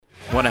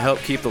Want to help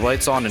keep the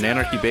lights on in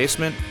Anarchy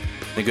Basement?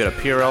 Then go to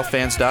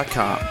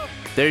PRLfans.com.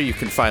 There you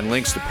can find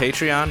links to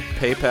Patreon,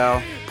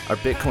 PayPal, our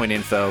Bitcoin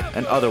info,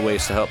 and other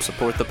ways to help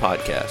support the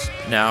podcast.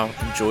 Now,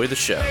 enjoy the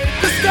show.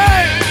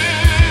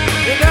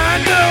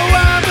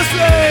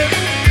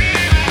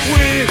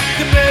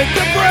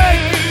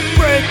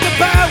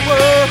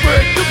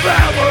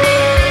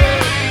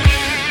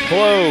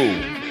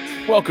 Hello.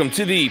 Welcome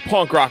to the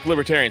Punk Rock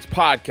Libertarians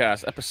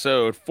Podcast,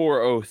 episode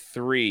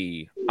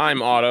 403.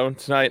 I'm Otto.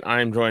 Tonight,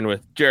 I'm joined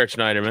with Jared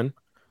Schneiderman.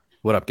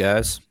 What up,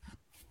 guys?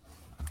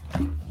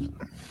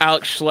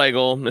 Alex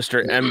Schlegel,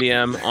 Mr.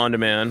 MDM On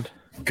Demand.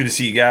 Good to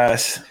see you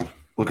guys.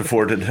 Looking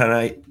forward to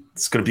tonight.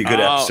 It's going to be a good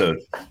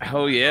episode.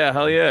 Hell yeah,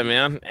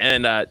 man.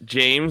 And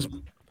James,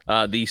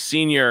 the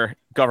senior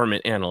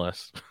government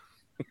analyst.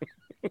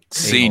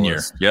 Senior.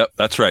 Yep,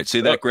 that's right.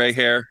 See that gray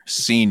hair?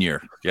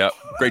 Senior. Yep.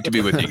 Great to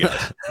be with you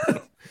guys.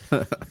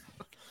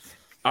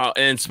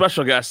 And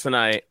special guest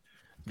tonight,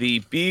 the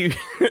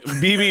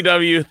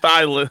BBW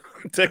thigh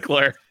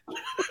tickler.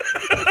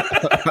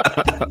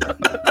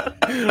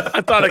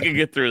 I thought I could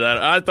get through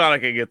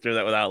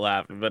that. Without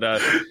laughing.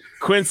 But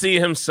Quincy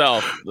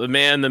himself, the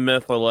man, the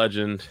myth, the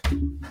legend,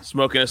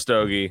 smoking a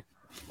stogie.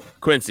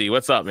 Quincy,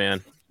 what's up,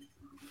 man?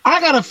 I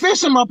got a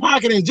fish in my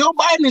pocket, and Joe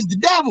Biden is the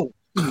devil.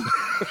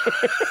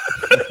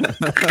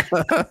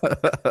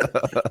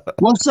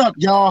 What's up,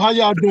 y'all? How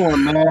y'all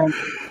doing, man?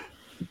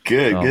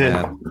 Good.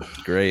 Man.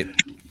 Great.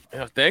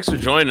 Yeah, thanks for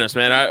joining us,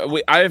 man.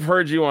 I've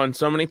heard you on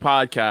so many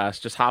podcasts,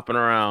 just hopping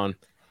around,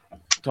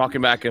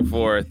 talking back and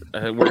forth.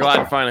 We're glad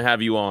to finally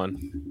have you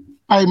on.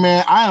 Hey,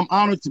 man, I am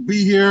honored to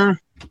be here.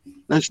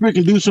 Let's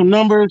freaking do some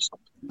numbers.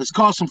 Let's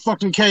cause some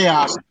fucking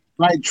chaos,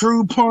 like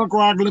true punk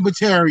rock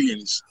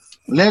libertarians.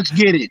 Let's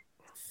get it.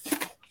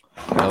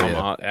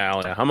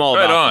 I'm all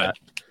about that.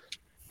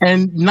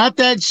 And not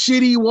that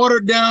shitty,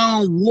 watered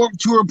down,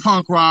 warped tour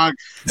punk rock.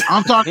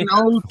 I'm talking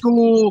old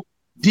school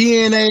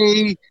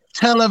DNA,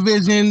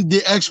 television,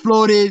 the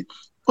exploded,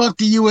 fuck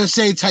the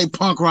USA type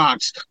punk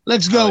rocks.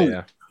 Let's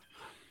go.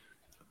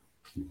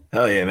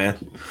 Hell yeah,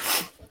 man.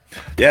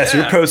 Yeah, so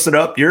you're posted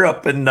up. You're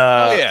up in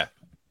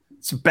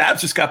So Babs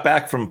just got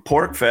back from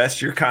Pork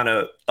Fest. You're kind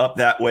of up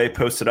that way,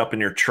 posted up in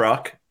your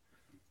truck.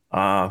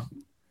 For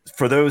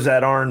those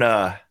that aren't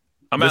I'm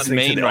out in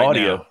Maine right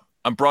now.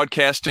 I'm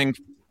broadcasting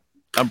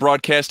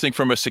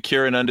from a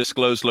secure and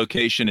undisclosed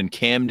location in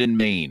Camden,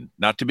 Maine.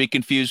 Not to be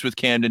confused with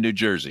Camden, New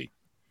Jersey.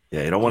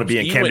 Yeah, you don't want to be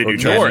in Camden, New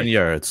Jersey.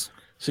 Yards.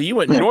 So you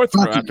went north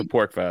after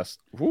Pork Fest.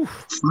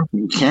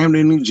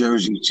 Camden, New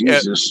Jersey.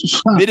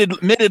 Jesus. Yeah,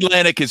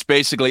 Mid-Atlantic is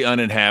basically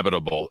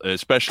uninhabitable,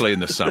 especially in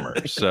the summer.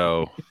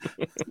 So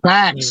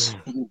Facts.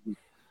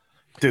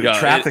 Dude,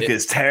 traffic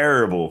is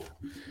terrible.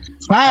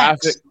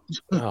 Facts.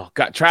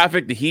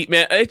 Traffic, the heat,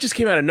 man. It just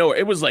came out of nowhere.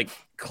 It was like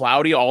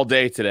cloudy all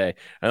day today,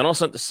 and then all of a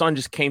sudden the sun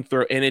just came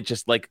through, and it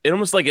just like it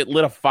almost like it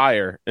lit a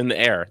fire in the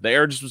air. The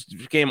air just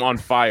became on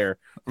fire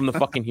from the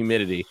fucking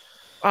humidity.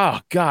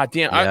 Oh god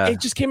damn! Yeah. It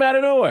just came out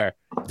of nowhere.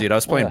 Dude, I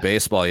was playing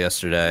baseball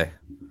yesterday,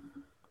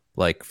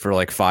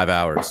 for 5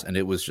 hours, and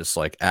it was just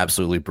like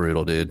absolutely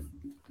brutal, dude.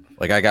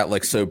 Like I got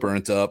like so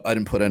burnt up. I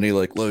didn't put any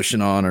like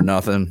lotion on or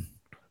nothing,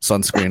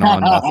 sunscreen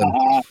on,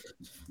 nothing.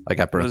 I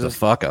got burnt the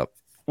fuck up.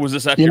 Was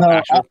this at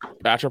your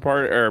bachelor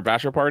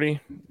party?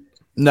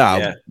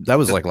 No, that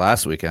was like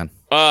last weekend.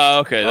 Oh,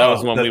 okay. That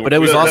was one we were. But it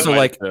was also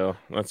like.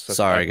 That's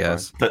sorry,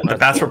 guys. The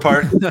bachelor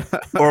party,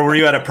 or were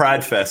you at a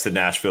Pride Fest in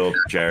Nashville,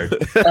 Jared?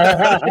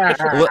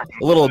 A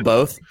little of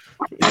both.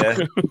 Yeah.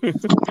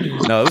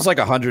 No, it was like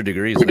 100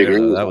 degrees there.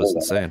 That was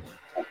insane.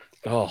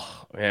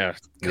 Oh yeah.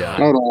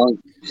 Hold on.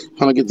 I'm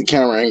gonna get the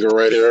camera angle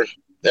right here.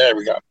 There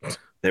we go.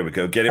 There we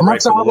go. Get it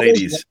right for the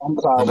ladies.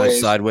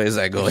 Almost sideways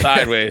angle.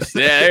 Sideways.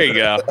 Yeah, there you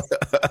go.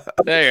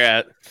 There you're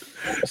at.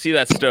 See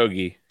that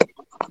stogie.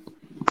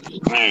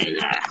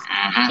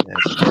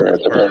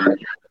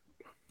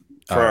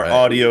 For our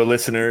audio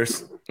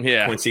listeners,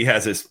 yeah, Quincy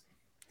has his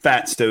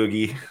fat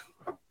stogie.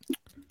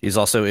 He's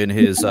also in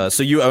his.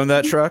 So you own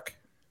that truck?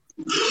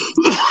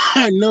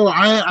 No,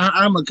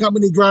 I'm a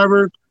company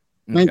driver.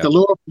 Thank the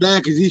Lord for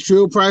that, because these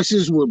fuel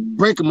prices will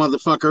break a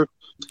motherfucker.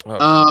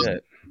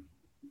 Shit.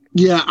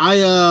 Yeah,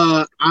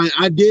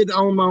 I did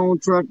own my own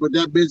truck, but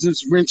that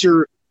business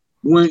venture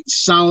went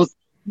south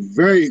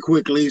very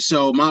quickly.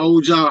 So my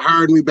old job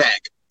hired me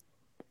back.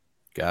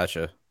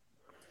 Gotcha.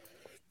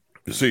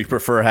 So you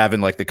prefer having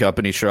like the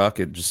company truck?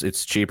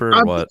 It's cheaper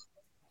or what?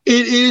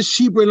 It is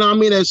cheaper. And I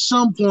mean, at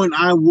some point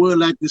I would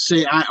like to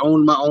say I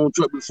own my own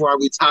truck before I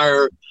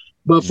retire.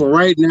 But for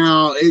right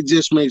now, it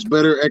just makes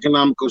better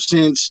economical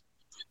sense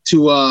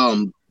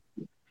to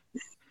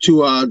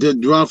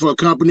drive for a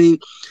company.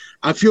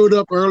 I fueled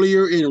up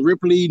earlier in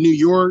Ripley, New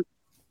York,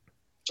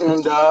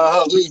 and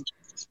let me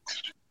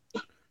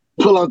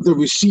pull out the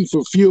receipt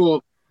for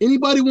fuel.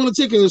 Anybody want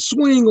to take a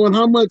swing on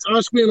how much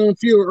I spent on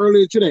fuel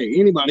earlier today?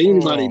 Anybody?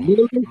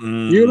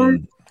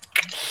 Bueller?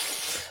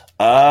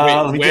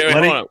 Wait,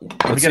 hold on.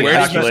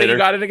 Where did you say you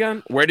got it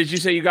again? Where did you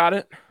say you got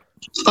it?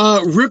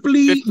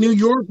 Ripley, New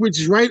York, which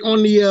is right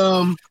on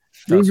the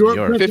New York,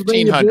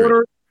 Pennsylvania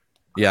border.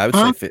 Yeah, I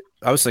would say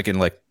I was thinking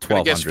like 1,200.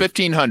 I guess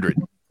 1,500.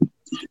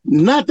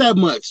 Not that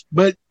much,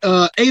 but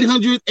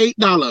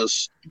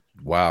 $808.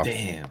 Wow.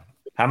 Damn.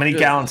 How many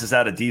gallons is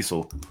that of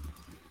diesel?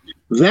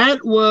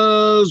 That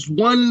was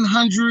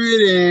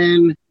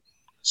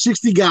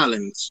 160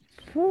 gallons.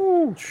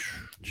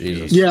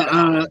 Jesus. Yeah,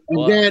 I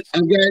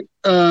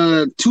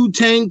got 2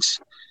 tanks,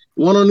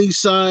 one on each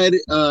side,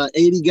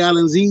 80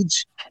 gallons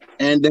each,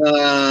 and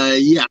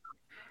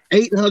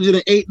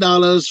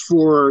 $808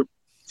 for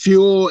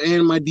fuel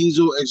and my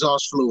diesel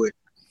exhaust fluid.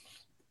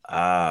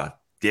 Yeah.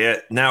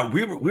 Now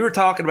we were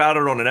talking about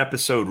it on an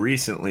episode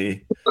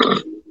recently,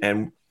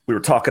 and we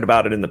were talking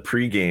about it in the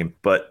pregame.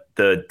 But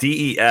the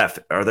DEF,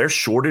 are there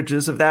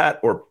shortages of that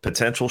or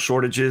potential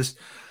shortages?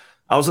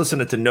 I was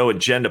listening to No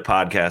Agenda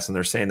podcast, and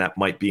they're saying that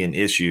might be an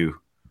issue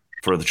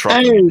for the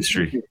trucking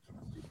industry.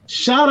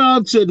 Shout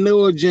out to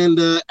No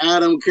Agenda,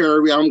 Adam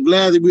Curry. I'm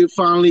glad that we're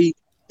finally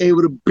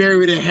able to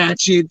bury the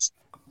hatchet,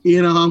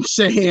 you know what I'm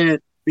saying,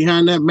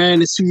 behind that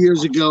madness 2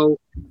 years ago.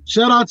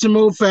 Shout out to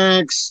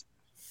MoFax.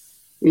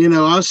 You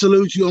know, I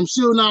salute you. I'm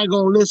still not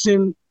going to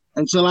listen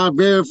until I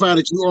verify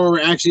that you are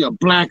actually a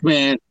black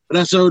man. But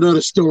that's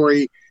another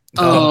story.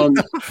 What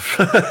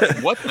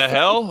the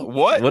hell?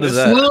 What is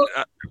that? Well,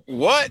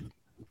 what?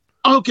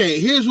 Okay,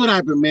 here's what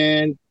happened,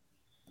 man.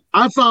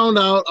 I found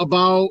out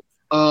about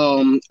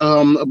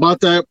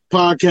that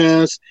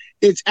podcast.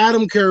 It's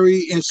Adam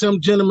Curry and some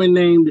gentleman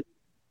named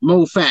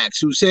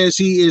MoFax, who says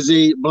he is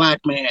a black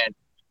man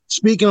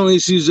speaking on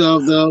issues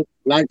of the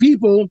black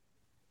people,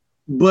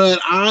 but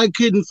I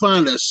couldn't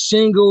find a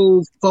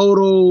single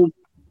photo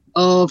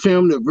of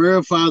him to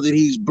verify that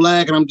he's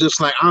black. And I'm just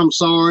like, I'm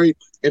sorry.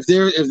 If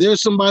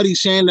there's somebody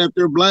saying that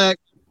they're black,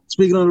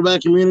 speaking on the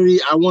black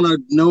community, I want to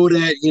know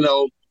that, you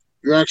know,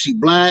 you're actually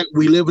black.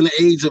 We live in the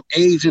age of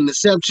age and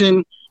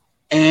deception.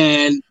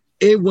 And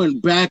it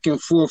went back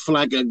and forth for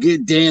like a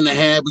good day and a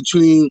half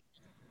between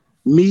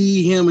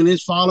me, him, and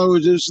his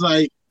followers. It's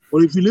like,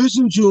 well, if you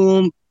listen to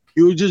him,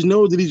 you would just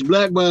know that he's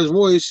black by his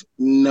voice.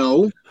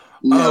 No.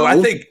 Oh,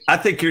 I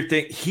think you're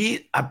thinking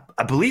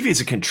I believe he's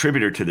a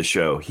contributor to the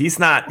show. He's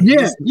not.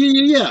 Yeah.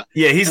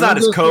 He's not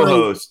his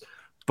co-host.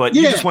 But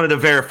you just wanted to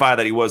verify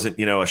that he wasn't,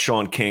 you know, a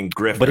Sean King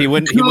grifter. But he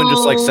wouldn't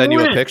just like send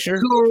you a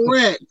picture?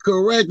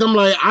 Correct. I'm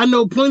like, I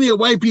know plenty of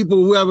white people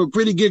who have a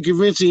pretty good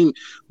convincing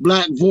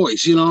black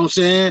voice, you know what I'm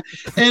saying?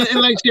 And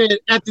like I said,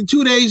 after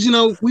 2 days, you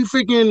know, we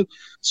freaking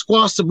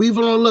squashed the beef.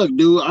 On look,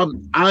 dude,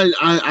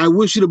 I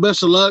wish you the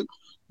best of luck.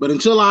 But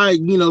until I,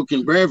 you know,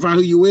 can verify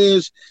who you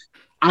is,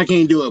 I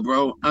can't do it,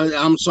 bro.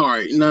 I'm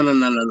sorry. No.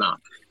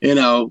 You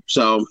know,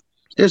 so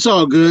it's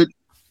all good.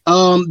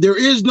 There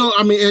is no,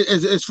 I mean,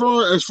 as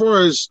far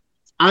as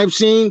I've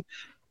seen,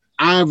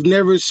 I've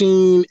never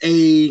seen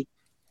a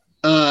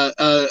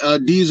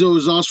diesel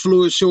exhaust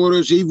fluid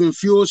shortage, even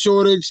fuel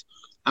shortage.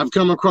 I've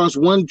come across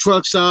one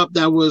truck stop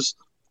that was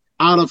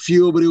out of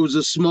fuel, but it was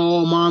a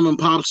small mom and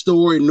pop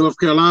store in North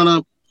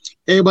Carolina.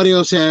 Everybody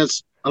else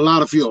has a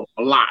lot of fuel,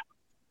 a lot.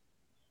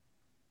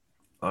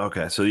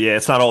 Okay, so yeah,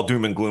 it's not all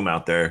doom and gloom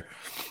out there.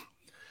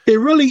 It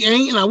really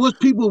ain't, and I wish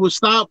people would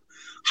stop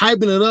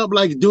hyping it up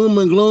like doom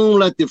and gloom,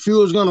 like the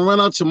fuel's gonna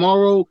run out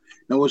tomorrow.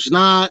 No, it's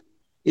not.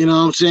 You know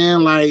what I'm saying?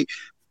 Like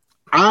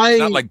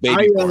I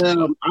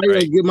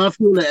get my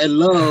fuel at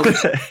Love.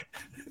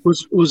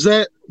 was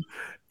that?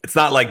 It's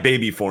not like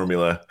baby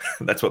formula.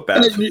 That's what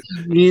bad.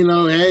 You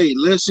know, hey,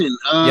 listen.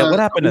 What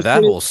happened to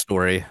that whole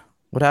story?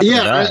 What happened to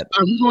that?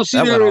 I'm gonna see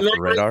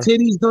that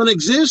titties don't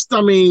exist.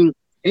 I mean,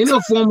 ain't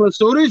no formula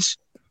shortage.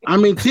 I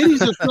mean,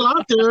 titties are still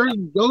out there.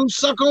 Go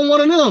suck on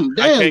one of them.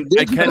 Damn,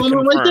 I can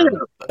confirm. Right there.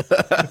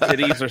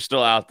 Titties are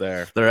still out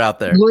there. They're out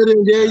there. Well,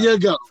 then, there you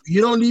go.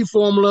 You don't need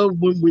formula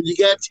when you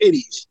got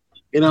titties.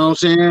 You know what I'm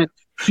saying?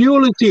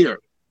 Fuel is here.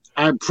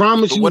 I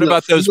promise you. What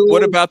about those?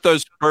 What about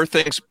those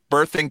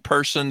birthing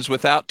persons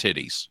without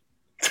titties?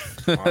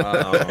 I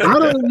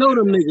don't know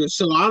them niggas,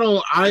 so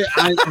I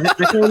can't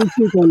even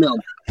speak on them.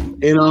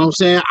 You know what I'm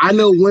saying? I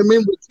know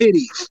women with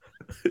titties.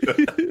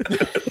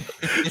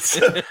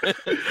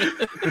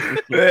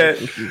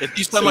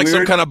 You sound like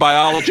some kind of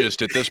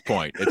biologist at this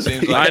point. It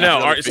seems like I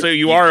know. So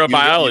you are a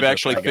biologist. You've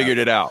actually figured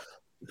it out.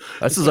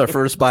 This is our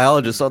first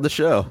biologist on the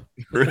show.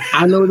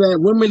 I know that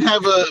women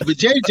have a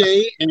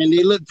vajayjay and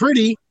they look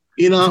pretty.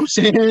 You know what I'm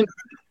saying?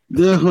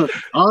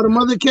 All the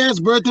mother cats,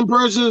 birthing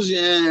persons,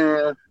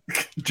 yeah.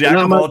 Jack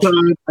of all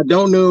I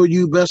don't know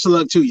you. Best of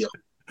luck to you.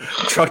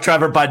 Truck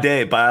driver by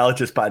day,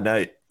 biologist by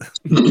night.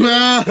 Boy,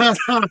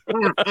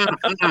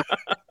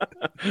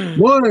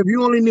 if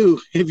you only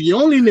knew.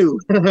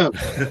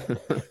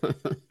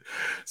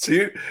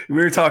 So we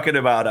were talking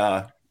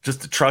about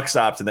just the truck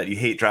stops and that you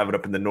hate driving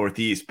up in the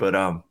Northeast.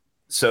 But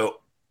so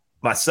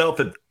myself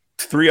and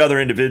 3 other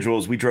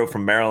individuals, we drove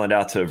from Maryland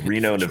out to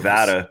Reno,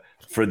 Nevada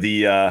for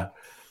the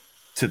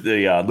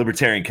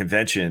Libertarian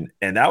Convention.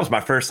 And that was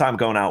my first time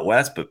going out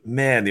west. But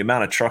man, the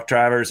amount of truck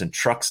drivers and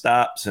truck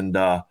stops and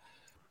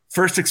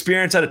first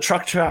experience at a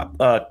truck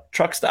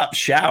stop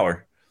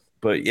shower.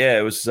 But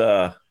yeah, it's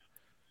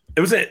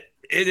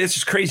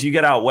just crazy. You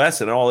get out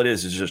west and all it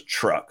is just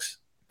trucks.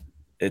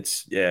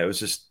 it was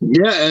just.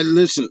 Yeah, and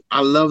listen,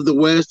 I love the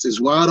West.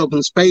 It's wide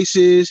open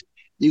spaces.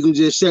 You can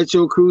just set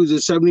your cruise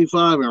at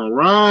 75 and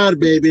ride,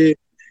 baby.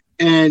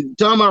 And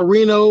talking about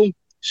Reno,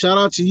 shout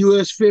out to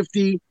US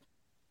 50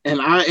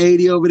 and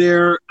I-80 over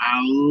there. I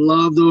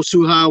love those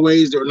two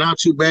highways. They're not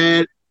too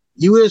bad.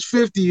 US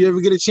 50, you ever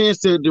get a chance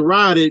to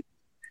ride it,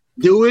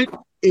 do it.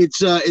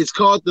 It's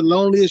called the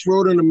loneliest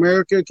road in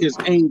America because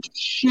ain't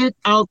shit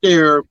out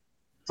there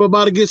for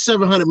about a good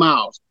 700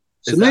 miles.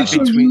 So make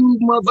sure you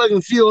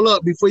motherfucking fuel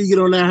up before you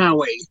get on that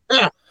highway.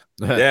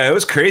 Yeah, it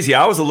was crazy.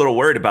 I was a little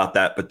worried about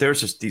that, but there's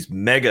just these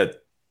mega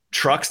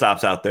truck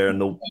stops out there.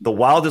 And the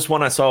wildest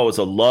one I saw was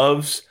a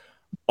Love's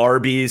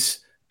Arby's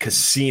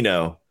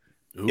casino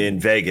in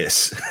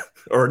Vegas.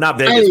 Or not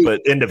Vegas, but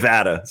in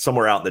Nevada,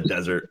 somewhere out in the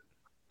desert.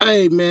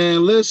 Hey,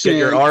 man, listen. Get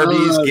your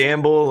Arby's,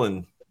 gamble,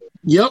 and...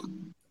 Yep.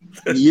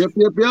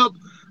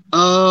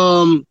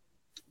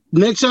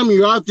 Next time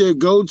you're out there,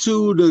 go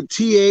to the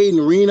TA in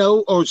Reno,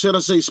 or should I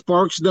say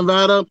Sparks,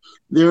 Nevada.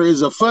 There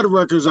is a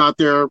Fuddruckers out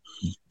there.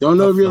 Don't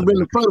know if you've ever been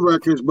to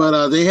Fuddruckers,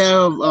 but they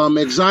have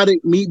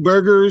exotic meat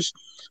burgers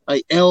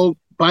like elk,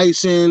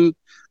 bison,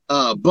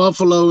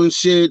 buffalo and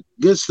shit.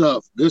 Good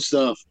stuff.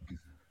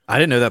 I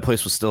didn't know that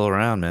place was still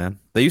around, man.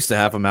 They used to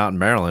have them out in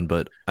Maryland,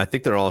 but I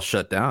think they're all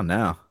shut down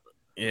now.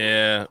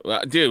 Yeah,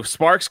 dude,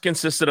 Sparks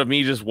consisted of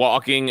me just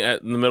walking in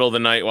the middle of the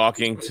night,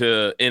 walking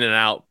to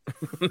In-N-Out.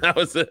 That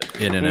was it.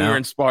 In-N-Out. We were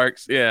in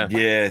Sparks. Yeah.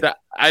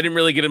 I didn't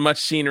really get much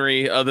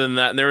scenery other than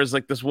that. And there was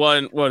like this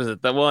one, what is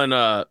it? That one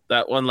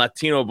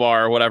Latino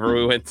bar or whatever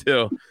we went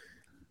to. And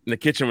the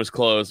kitchen was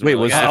closed. Wait,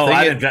 was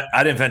I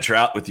didn't venture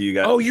out with you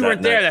guys. Oh, you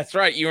weren't there. That's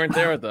right. You weren't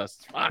there with us.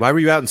 Why were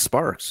you out in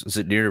Sparks? Is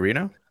it near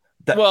Reno?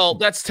 Well,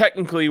 that's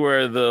technically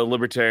where the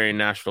Libertarian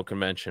Nashville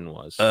Convention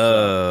was.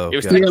 Oh, it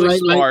was technically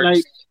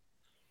Sparks.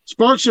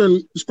 Sparks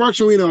and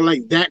Reno are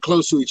like that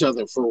close to each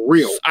other for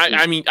real.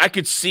 I mean, I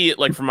could see it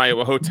like from my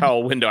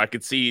hotel window. I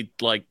could see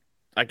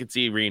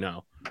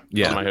Reno.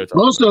 Yeah. My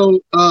hotel also,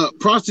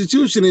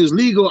 prostitution is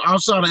legal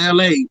outside of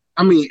LA.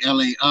 I mean,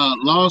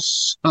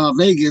 Las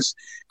Vegas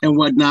and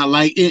whatnot.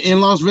 Like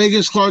in Las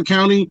Vegas, Clark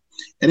County,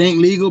 it ain't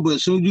legal. But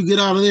as soon as you get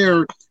out of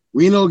there,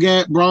 Reno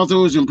got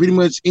brothels, and pretty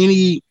much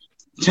any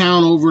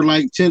town over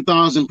like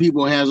 10,000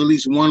 people has at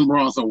least one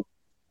brothel.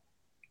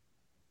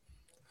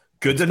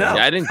 Good to know.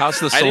 Yeah, how's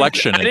the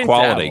selection and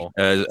quality?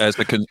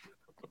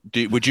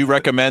 Would you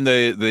recommend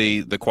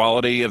the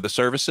quality of the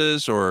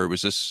services, or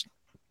was this?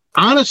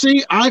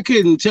 Honestly, I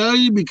couldn't tell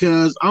you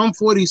because I'm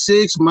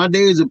 46. My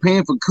days of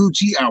paying for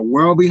coochie are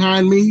well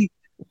behind me.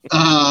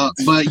 But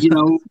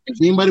if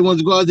anybody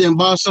wants to go out there and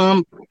buy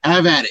some,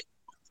 have at it.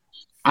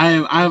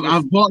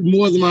 I've bought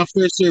more than my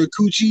fair share of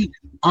coochie.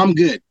 I'm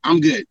good.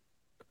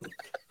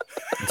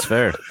 It's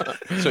fair.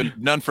 So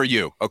none for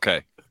you.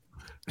 Okay.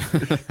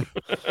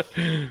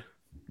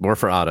 More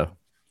for Otto.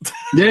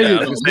 There you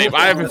go.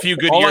 I have a few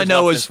good. All I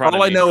know is what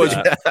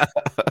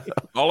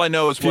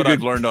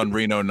I've learned on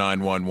Reno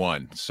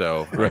 911.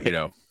 So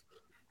What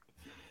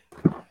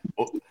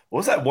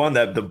was that one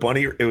that the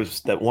bunny? It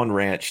was that one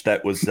ranch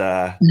that was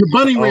the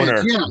bunny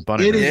owner. ranch. Yeah,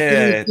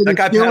 That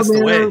guy passed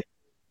away.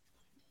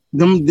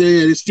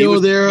 It's still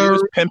there. He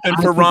was pimping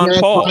for Ron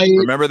Paul.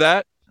 Remember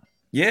that?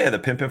 Yeah, the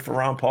pimping for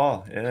Ron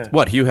Paul. Yeah.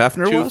 What, Hugh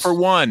Hefner 2 was? for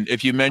 1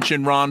 if you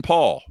mention Ron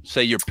Paul.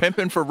 Say you're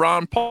pimping for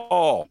Ron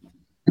Paul.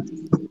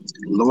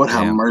 Lord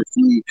have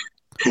mercy,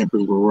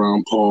 pimping for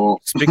Ron Paul.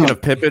 Speaking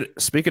of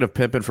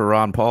pimping for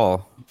Ron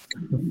Paul,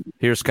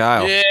 here's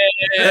Kyle. Yeah,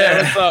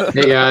 what's up?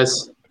 Hey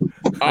guys, you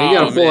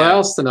got a full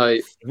house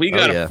tonight. We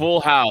got a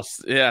full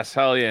house. Yes,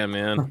 hell yeah,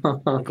 man.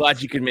 I'm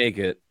glad you could make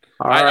it.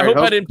 I hope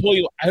I didn't pull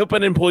you. I hope I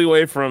didn't pull you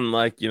away from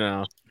I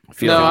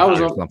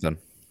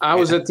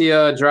was at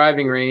the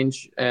driving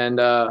range and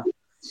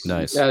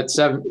nice at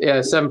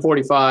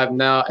 7:45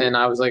 now, and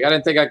I was like, I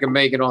didn't think I could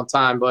make it on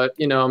time, but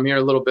I'm here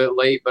a little bit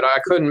late, but I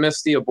couldn't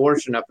miss the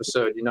abortion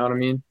episode. You know what I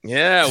mean?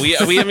 Yeah, we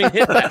haven't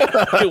hit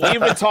that. Dude, we've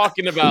been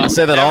talking about. I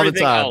say that all the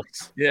time.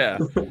 Else. Yeah.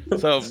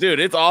 So,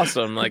 dude, it's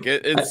awesome. Like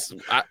it's.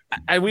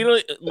 We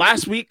don't.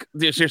 Last week,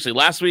 dude, seriously,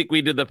 last week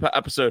we did the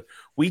episode.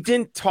 We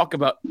didn't talk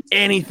about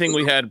anything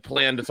we had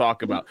planned to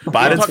talk about.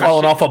 Biden's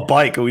falling off a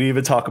bike. We didn't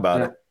even talk about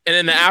it. And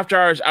in the after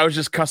hours, I was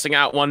just cussing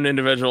out one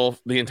individual,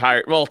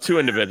 two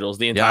individuals,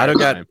 the entire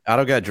time.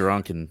 Otto got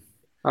drunk and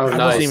I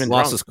wasn't even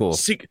lost drunk. his cool.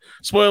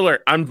 Spoiler: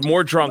 I'm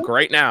more drunk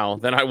right now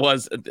than I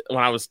was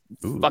when I was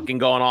fucking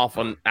going off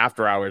on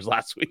after hours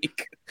last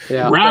week.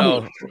 Yeah.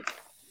 Well,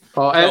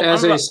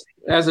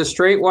 as a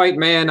straight white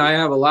man, I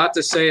have a lot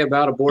to say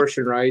about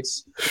abortion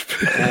rights.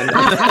 And,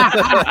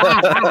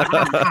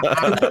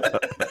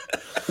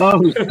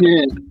 oh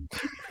shit.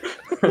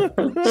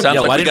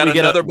 Sounds like we got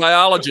another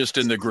biologist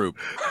in the group.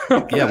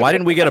 Yeah, why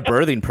didn't we get a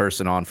birthing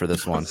person on for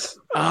this one?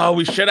 Oh,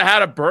 we should have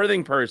had a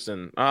birthing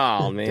person.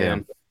 Oh man.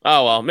 Damn.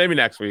 Oh well, maybe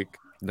next week.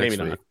 Maybe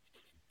not.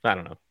 I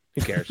don't know.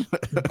 Who cares?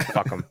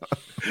 Fuck them.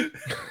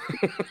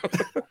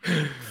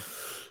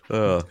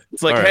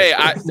 It's like, hey,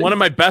 one of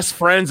my best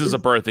friends is a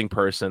birthing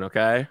person.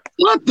 Okay.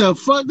 What the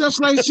fuck? That's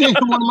like saying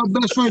one of my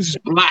best friends is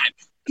black.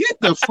 Get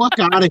the fuck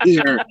out of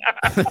here.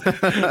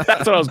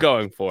 That's what I was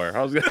going for.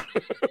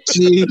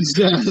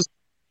 Jesus.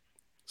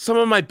 Some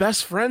of my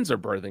best friends are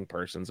birthing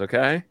persons,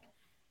 okay?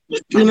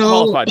 You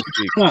know,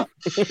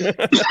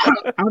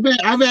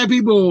 I've had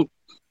people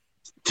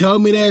tell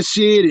me that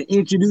shit and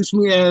introduce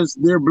me as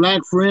their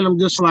black friend. I'm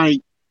just like,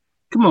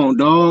 come on,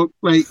 dog.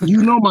 Like,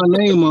 you know my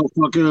name,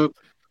 motherfucker.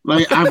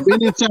 Like, I've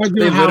been inside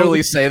your house. They literally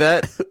house. say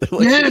that?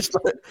 Like, yes.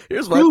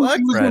 Here's my black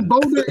friend.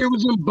 It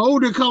was in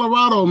Boulder,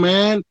 Colorado,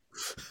 man,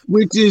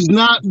 which is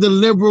not the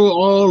liberal,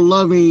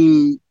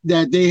 all-loving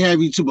that they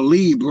have you to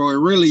believe, bro. It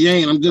really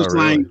ain't. I'm just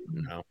like,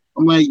 no.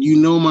 I'm like, you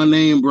know my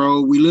name,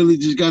 bro. We literally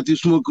just got through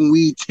smoking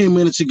weed 10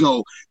 minutes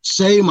ago.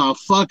 Say my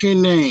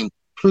fucking name,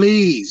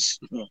 please.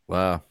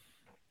 Wow.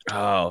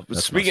 Oh,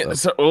 speaking,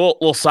 so a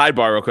little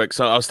sidebar real quick.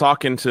 So I was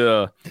talking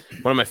to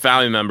one of my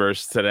family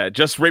members today,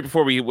 just right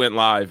before we went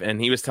live,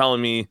 and he was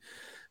telling me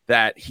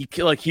that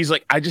he's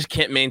like, I just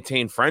can't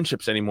maintain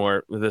friendships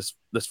anymore with this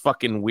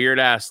fucking weird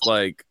ass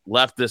like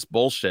leftist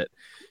bullshit.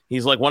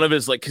 He's like one of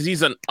his like, because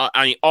he's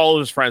all of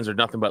his friends are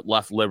nothing but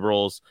left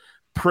liberals,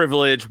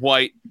 privileged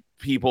white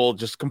people,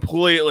 just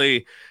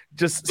completely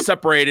just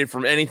separated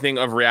from anything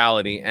of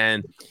reality.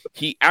 And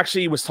he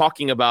actually was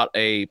talking about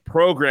a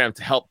program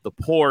to help the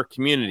poor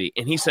community.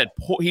 And he said,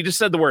 he just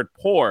said the word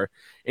poor.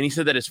 And he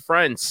said that his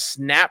friend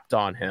snapped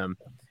on him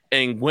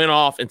and went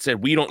off and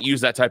said, we don't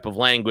use that type of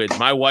language.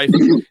 My wife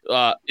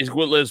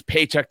lives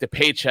paycheck to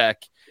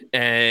paycheck,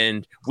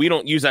 and we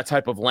don't use that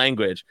type of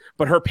language.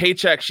 But her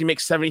paycheck, she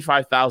makes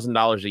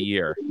 $75,000 a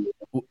year.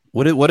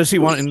 What does he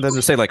want them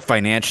to say? Like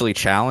financially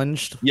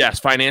challenged?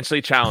 Yes,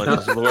 financially challenged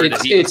is the word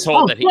that it's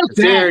told that he.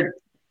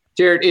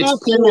 Jared, it's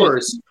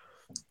pores.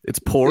 It's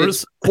pores.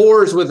 It's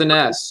pores with an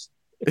S.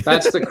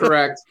 That's the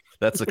correct.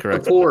 That's the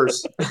correct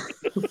pores.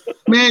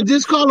 Man,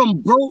 just call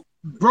them broke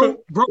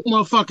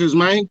motherfuckers,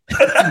 man.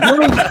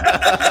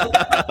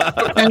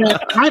 And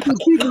I can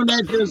speak on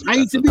that because I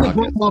used to be a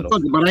broke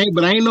motherfucker,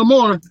 but I ain't no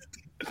more.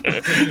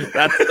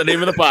 That's the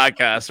name of the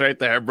podcast right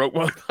there, broke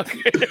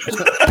motherfucker.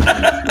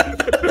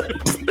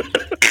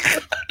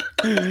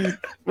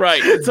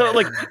 Right. So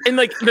like, and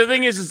like the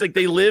thing is like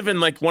they live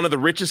in like one of the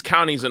richest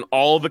counties in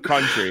all the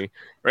country,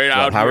 right?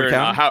 Out Howard here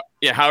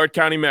County? Howard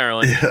County,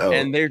 Maryland. Yo.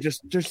 And they're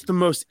just the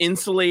most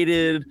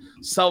insulated,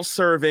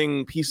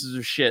 self-serving pieces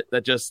of shit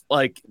that just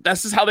like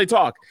that's just how they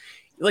talk.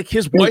 Like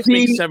his wife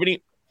makes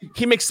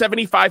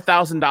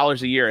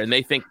 $75,000 a year, and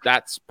they think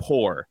that's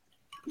poor.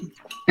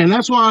 And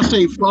that's why I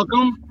say fuck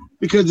them,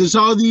 because it's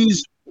all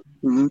these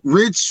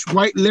rich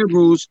white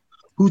liberals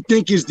who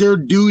think it's their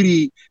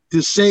duty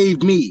to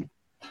save me.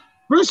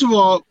 First of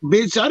all,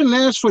 bitch, I didn't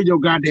ask for your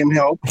goddamn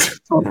help.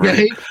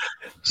 Okay.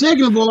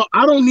 Second of all,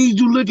 I don't need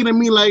you looking at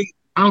me like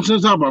I'm some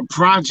type of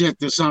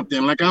project or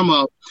something. Like I'm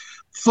a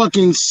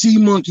fucking sea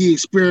monkey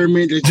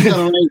experiment that you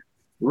gotta like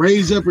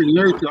raise up and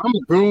nurture. I'm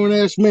a grown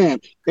ass man.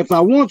 If I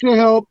want your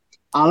help,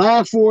 I'll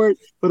ask for it.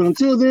 But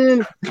until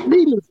then,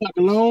 leave me the fuck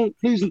alone.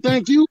 Please and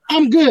thank you.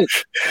 I'm good.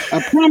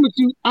 I promise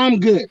you, I'm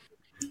good.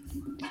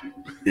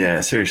 Yeah,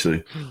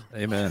 seriously.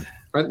 Amen.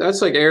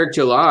 That's like Eric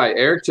July.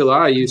 Eric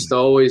July used to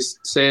always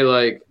say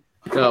like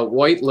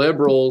white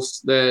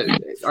liberals that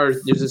are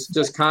just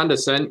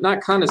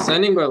not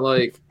condescending, but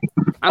like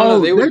I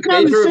don't know. They're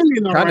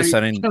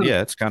condescending.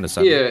 Yeah, it's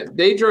condescending. Yeah,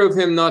 they drove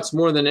him nuts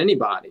more than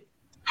anybody.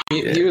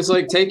 He was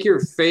like, take your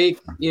fake,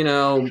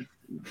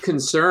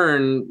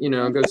 concern,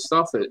 go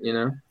stuff it,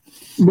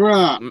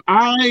 Bruh,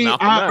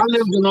 I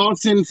lived in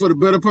Austin for the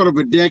better part of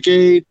a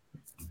decade.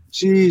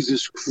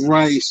 Jesus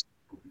Christ.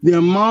 The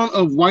amount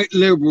of white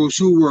liberals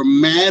who were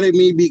mad at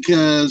me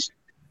because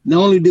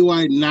not only do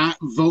I not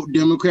vote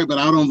Democrat, but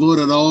I don't vote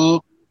at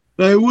all.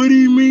 Like, what do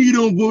you mean you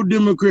don't vote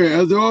Democrat?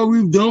 After all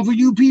we've done for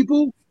you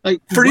people? Like,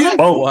 for you?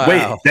 Oh, wow.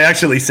 Wait, they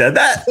actually said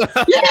that?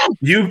 Yeah.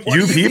 You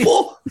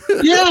people?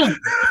 Yeah.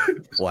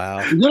 Wow.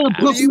 Yeah,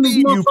 what do you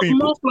mean, you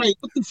people? Like,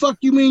 what the fuck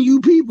you mean,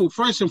 you people?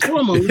 First and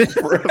foremost.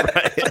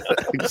 Right.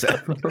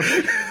 Exactly.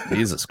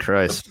 Jesus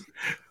Christ.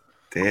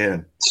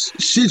 Damn.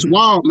 Shit's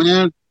wild,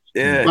 man.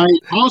 Yeah.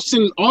 Like,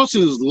 Austin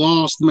is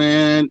lost,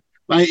 man.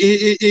 Like,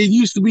 it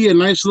used to be a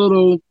nice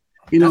little,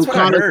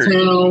 college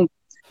town.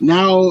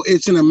 Now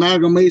it's an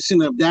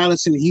amalgamation of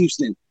Dallas and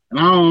Houston, and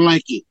I don't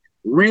like it.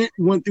 Rent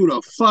went through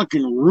the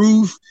fucking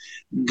roof.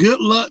 Good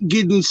luck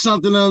getting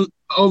something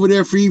over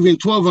there for even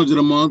 $1,200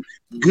 a month.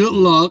 Good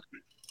luck.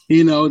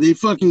 They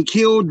fucking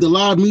killed the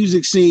live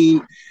music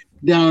scene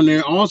down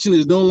there. Austin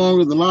is no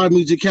longer the live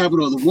music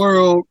capital of the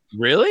world.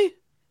 Really?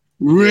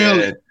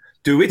 Really? Yeah.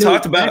 Dude, we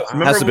talked about it.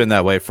 Has been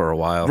that way for a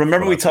while.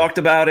 Remember we talked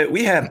about it?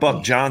 We had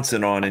Buck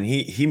Johnson on, and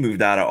he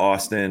moved out of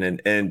Austin.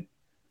 And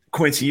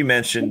Quincy, you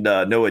mentioned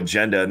No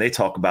Agenda, and they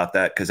talk about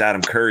that because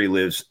Adam Curry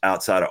lives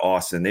outside of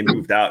Austin. They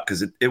moved out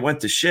because it went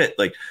to shit.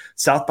 Like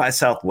South by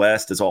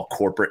Southwest is all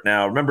corporate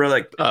now. Remember,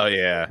 like, oh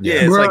yeah,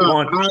 it's like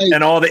one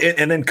and all the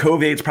and then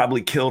COVID's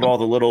probably killed all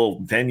the little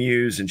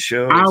venues and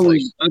shows.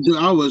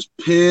 I was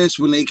pissed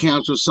when they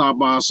canceled South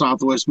by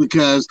Southwest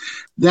because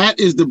that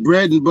is the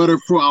bread and butter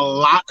for a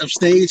lot of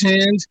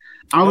stagehands.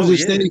 I was a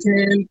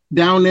stagehand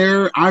down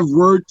there. I've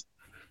worked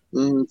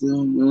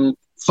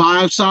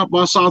 5 South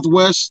by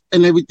Southwest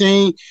and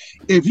everything.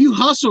 If you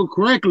hustle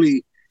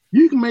correctly,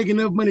 you can make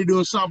enough money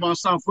doing South by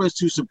Southwest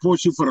to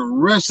support you for the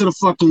rest of the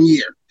fucking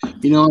year.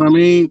 You know what I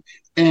mean?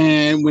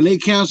 And when they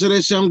cancel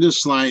that shit, I'm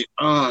just like,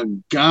 oh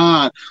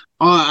God.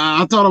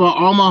 I thought about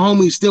all my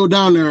homies still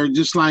down there,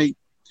 just like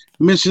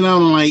missing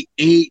out on like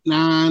 $8,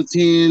 $9,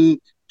 $10,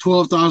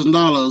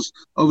 $12,000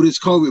 over this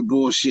COVID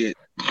bullshit.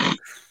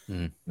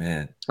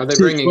 Man, are they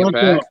bringing it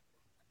back?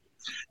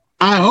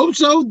 I hope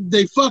so.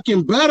 They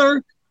fucking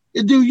better.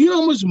 Dude, you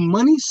know how much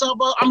money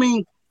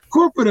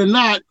corporate or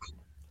not,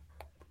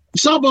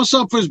 South by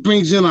Southwest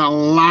brings in a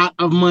lot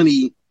of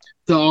money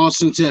to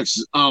Austin,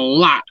 Texas. A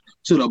lot.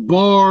 To the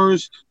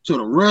bars, to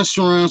the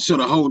restaurants, to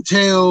the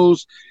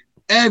hotels,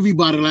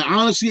 everybody. Like,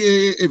 honestly,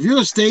 if you're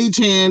a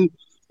stagehand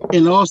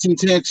in Austin,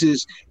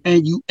 Texas,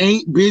 and you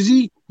ain't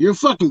busy, you're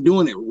fucking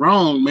doing it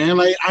wrong, man.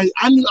 Like,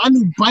 I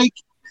knew bike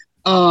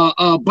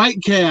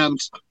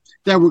cabs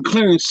that were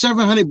clearing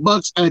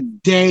 $700 a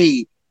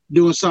day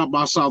doing South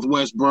by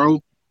Southwest,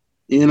 bro.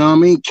 You know what I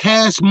mean?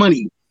 Cash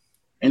money.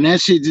 And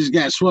that shit just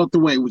got swept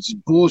away, which is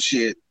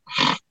bullshit.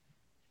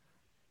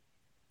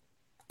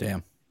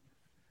 Damn.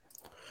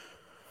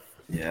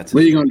 Yeah. What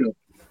are you gonna do?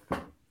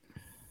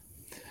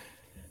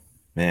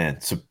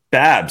 Man, so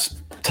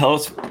Babs,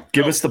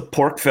 give us the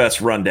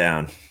PorcFest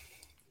rundown.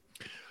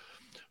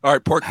 All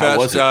right,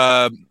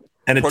 PorcFest.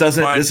 And it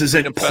doesn't. This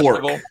isn't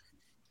pork. Festival.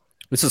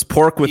 This is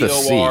pork with a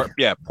C.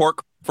 Yeah,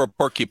 pork for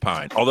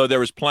porcupine. Although there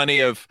was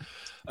plenty of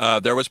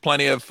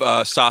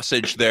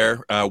sausage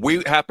there.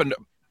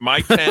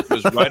 My tent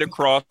was right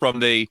across from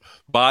the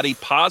Body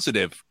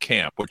Positive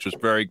camp, which was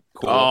very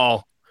cool.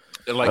 Oh,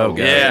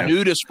 the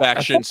nudist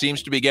faction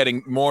seems to be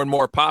getting more and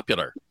more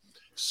popular.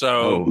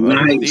 So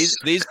nice.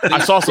 these I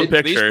saw some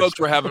pictures. These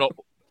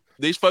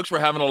folks were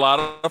having a lot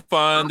of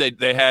fun.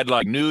 They had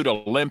like nude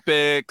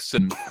Olympics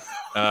and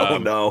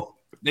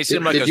they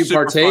seemed like a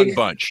super fun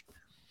bunch.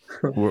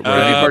 Did you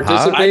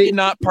participate? I did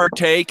not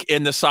partake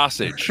in the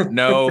sausage.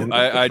 No,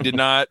 I did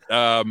not.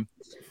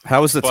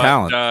 How was the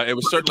talent? It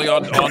was certainly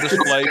on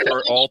display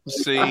for all to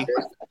see.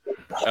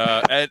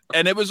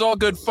 And it was all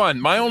good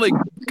fun. My only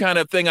kind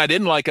of thing I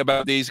didn't like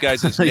about these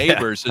guys as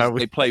neighbors is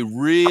they play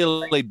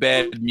really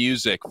bad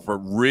music for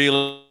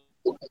really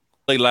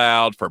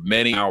loud for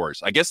many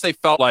hours. I guess they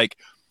felt like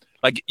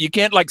you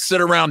can't like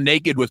sit around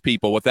naked with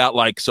people without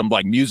like some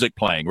like music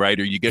playing, right?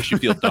 Or you guess you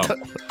feel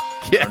dumb.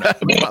 Yeah.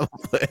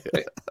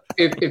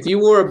 If you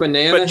wore a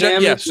banana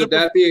hammock, would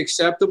that be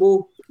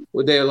acceptable?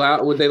 Would they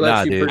let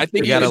you? I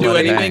think you can do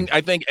anything.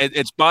 I think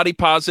it's body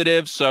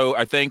positive. So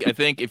I think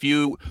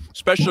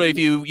especially if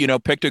you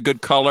picked a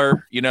good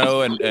color, and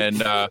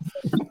I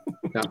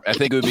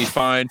think it would be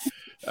fine.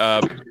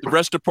 The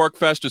rest of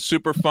PorcFest is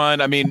super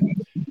fun. I mean,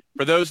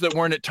 for those that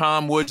weren't at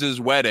Tom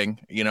Woods' wedding,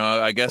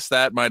 I guess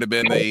that might have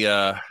been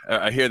the.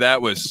 I hear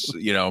that was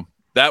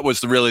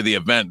really the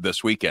event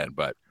this weekend,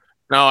 but.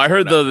 No, I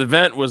heard the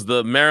event was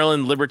the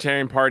Maryland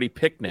Libertarian Party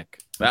picnic.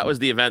 That was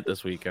the event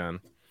this weekend.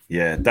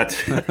 Yeah,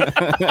 that's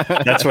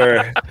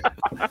where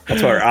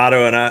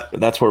Otto and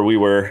that's where we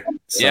were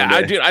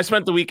Sunday. Yeah, I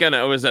spent the weekend.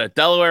 I was at a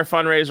Delaware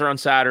fundraiser on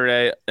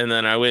Saturday, and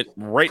then I went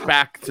right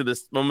back to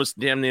this almost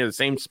damn near the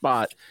same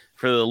spot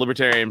for the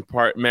Libertarian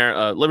Party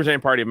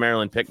of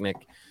Maryland picnic.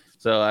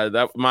 So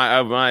that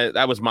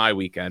was my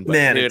weekend. But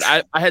man, dude,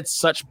 I had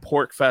such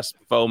PorcFest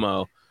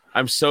FOMO.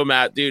 I'm so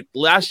mad, dude.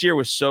 Last year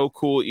was so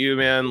cool with you,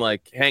 man.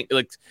 Like, I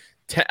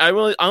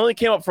only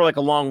came up for like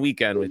a long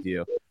weekend with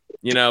you.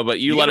 But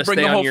you let us bring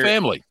stay the on whole your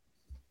family.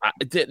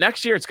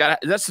 Next year,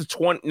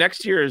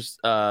 next year is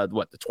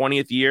the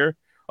 20th year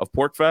of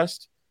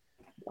PorcFest.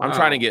 Wow. I'm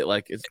trying to get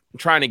as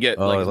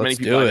many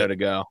people out there to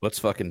go. Let's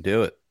fucking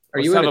do it.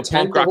 Let's you in a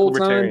tent the whole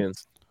time?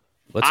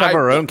 Let's have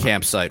our own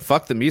campsite.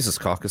 Fuck the Mises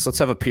Caucus. Let's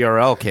have a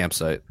PRL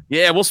campsite.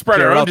 Yeah, we'll spread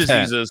our own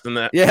diseases in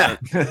that. Yeah,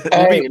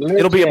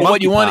 it'll be a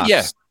what you want.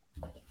 Yeah,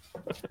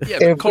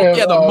 the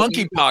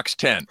monkeypox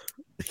tent.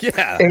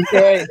 Yeah. And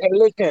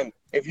listen,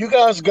 if you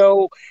guys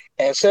go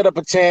and set up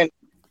a tent,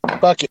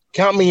 fuck it,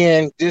 count me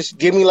in. Just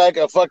give me like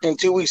a fucking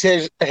 2 weeks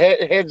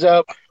heads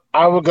up.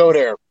 I will go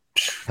there.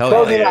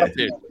 Hell yeah,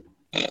 dude.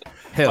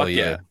 Hell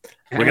yeah.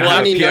 We're gonna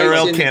have a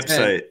PRL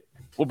campsite.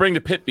 We'll bring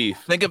the pit beef.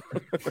 Think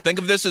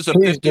of this as a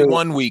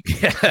 51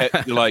 week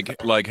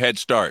like head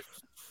start.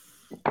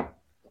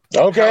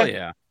 Okay. Hell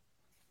yeah.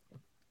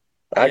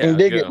 I can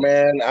dig it,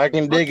 man. I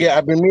can dig it.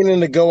 I've been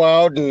meaning to go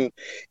out and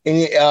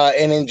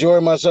enjoy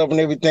myself and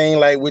everything,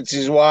 which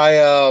is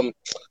why.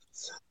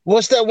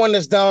 What's that one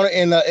that's down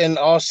in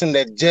Austin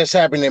that just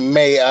happened in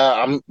May?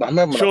 I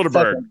remember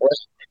Childeberg.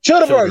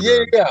 Childeberg,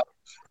 yeah.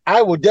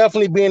 I will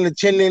definitely be in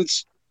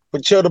attendance for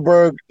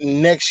Childeberg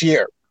next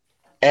year,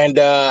 and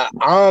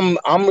I'm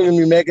going to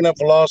be making up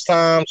for lost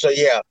time. So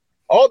yeah,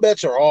 all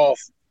bets are off.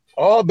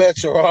 All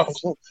bets are off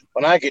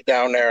when I get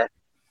down there.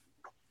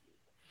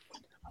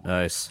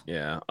 Nice.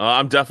 Yeah,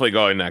 I'm definitely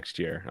going next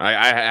year. I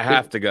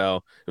have to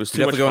go. It was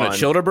too much going fun.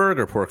 to Childeberg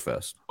or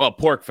PorcFest? Well,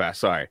 PorcFest.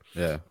 Sorry.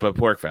 Yeah, but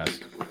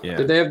PorcFest. Yeah.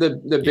 Did they have the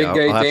big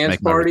gay dance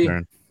party?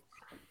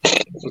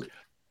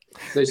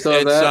 They still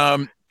have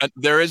that.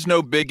 there is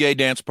no big gay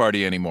dance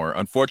party anymore.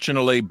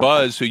 Unfortunately,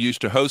 Buzz, who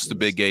used to host the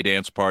big gay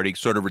dance party,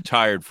 sort of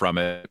retired from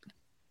it.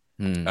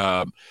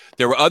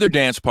 There were other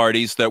dance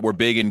parties that were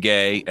big and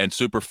gay and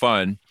super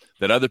fun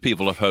that other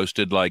people have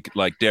hosted,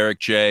 like Derek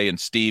J and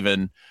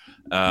Steven,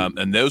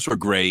 and those were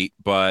great.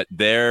 But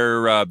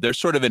they're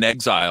sort of in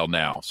exile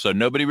now, so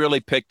nobody really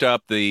picked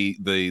up the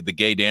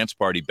gay dance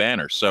party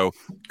banner. So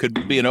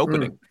could be an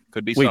opening.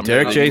 Could be. Wait,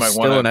 Derek J's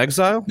still in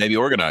exile? Maybe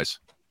organize.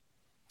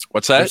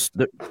 What's that?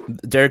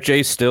 Derek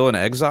J's still in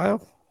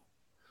exile?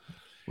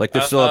 Like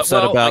they're still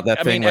upset about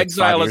that thing. Like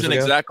exile isn't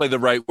exactly the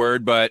right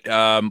word, but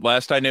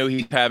last I knew,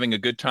 he's having a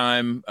good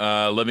time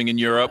living in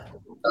Europe.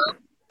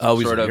 Oh,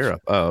 he's in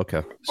Europe. Oh,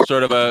 okay.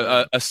 Sort of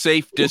a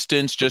safe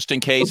distance, just in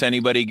case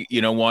anybody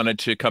wanted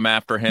to come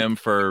after him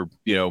for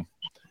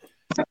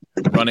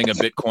running a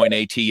Bitcoin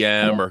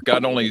ATM or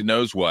God only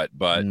knows what.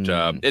 But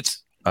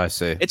I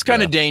see. It's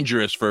kind of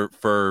dangerous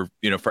for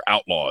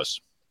outlaws.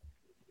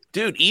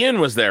 Dude, Ian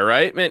was there,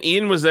 right? Man,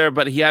 Ian was there,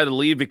 but he had to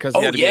leave because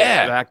he had to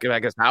get back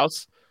at his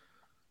house.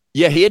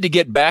 Yeah, he had to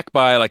get back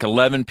by like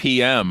 11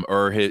 p.m.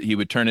 or he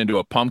would turn into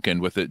a pumpkin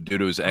with it due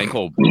to his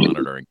ankle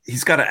monitoring.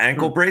 He's got an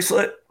ankle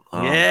bracelet?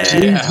 Yeah.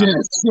 This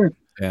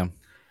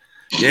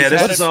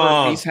is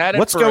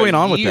what's going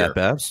on with that,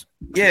 Babs?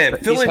 Yeah,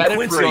 fill in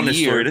Quincy on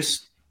this story.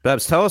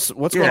 Babs, tell us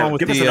what's going on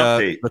with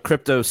the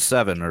Crypto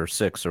 7 or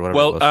 6 or whatever.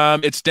 Well,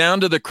 it's down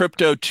to the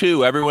Crypto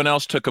 2. Everyone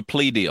else took a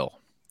plea deal.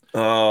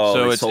 Oh,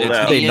 so it's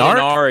Ian and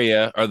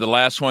Aria are the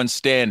last ones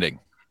standing.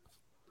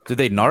 Did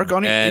they narc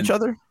on each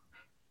other?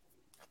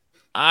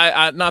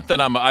 I not that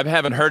I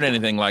haven't heard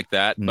anything like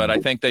that, but I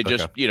think they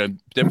just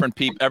different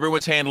people.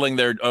 Everyone's handling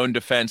their own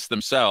defense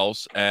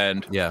themselves,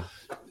 and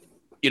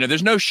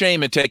there's no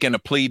shame in taking a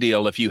plea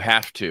deal if you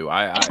have to.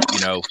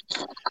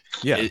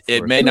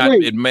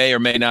 It may or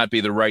may not be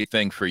the right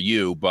thing for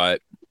you,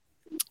 but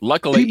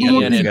luckily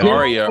Ian and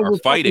Aria are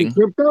fighting.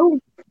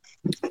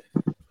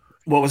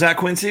 What was that,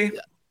 Quincy?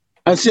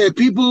 I said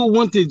people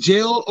went to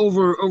jail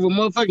over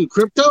motherfucking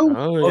crypto.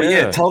 Oh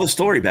yeah, tell the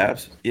story,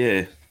 Babs.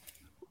 Yeah.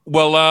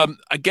 Well,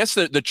 I guess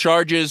the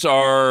charges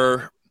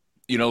are,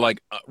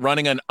 like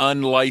running an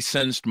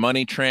unlicensed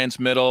money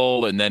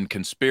transmittal and then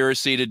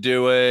conspiracy to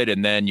do it.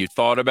 And then you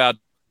thought about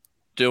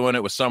doing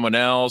it with someone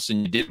else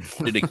and you did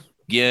it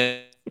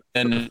again.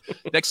 And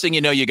next thing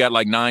you know, you got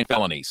like 9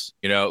 felonies,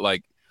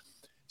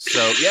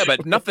 so yeah,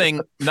 but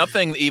nothing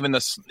even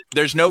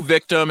there's no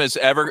victim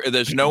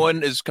there's no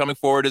one is coming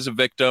forward as a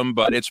victim,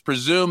 but it's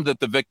presumed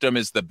that the victim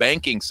is the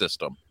banking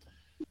system.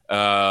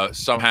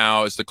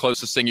 Somehow is the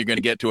closest thing you're going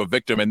to get to a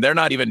victim, and they're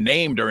not even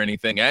named or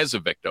anything as a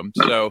victim.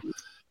 So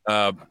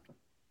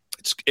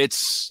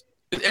it's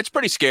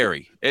pretty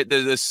scary.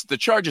 The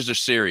charges are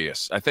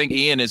serious. I think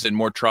Ian is in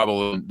more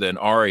trouble than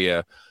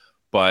Aria,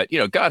 but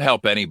God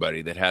help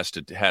anybody that has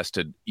to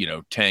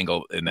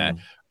tangle in that.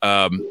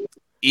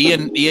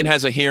 Ian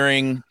has a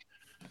hearing.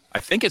 I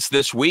think it's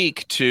this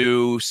week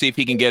to see if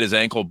he can get his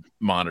ankle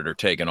monitor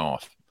taken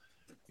off.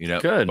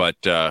 Good, but.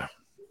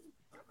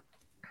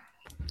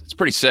 It's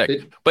pretty sick,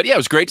 but yeah, it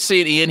was great to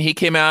see Ian. He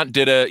came out,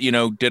 did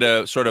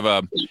a sort of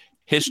a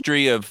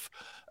history of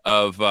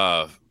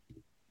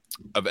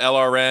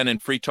LRN and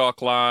Free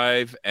Talk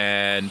Live,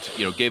 and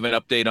gave an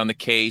update on the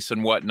case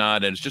and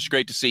whatnot. And it's just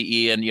great to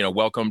see Ian,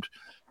 welcomed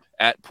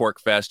at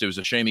PorcFest. It was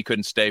a shame he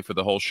couldn't stay for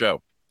the whole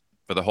show,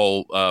 for the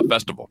whole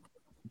festival.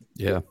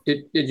 Yeah.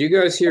 Did you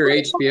guys hear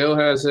HBO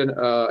has an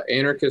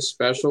anarchist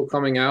special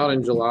coming out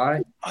in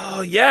July?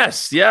 Oh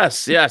yes. Yeah.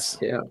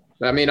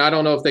 I mean, I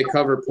don't know if they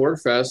cover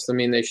PorcFest. I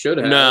mean, they should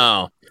have.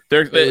 No,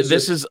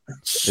 this is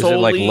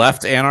solely, is it like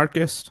left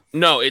anarchist?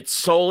 No, it's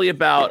solely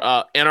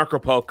about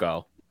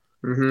Anarchapulco.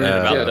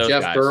 Mm-hmm.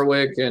 Jeff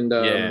Berwick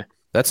and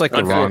that's like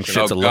the wrong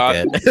shit to look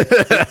at.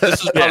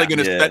 This is probably going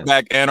to set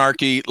back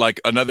anarchy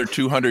like another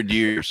 200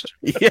 years.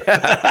 Yeah.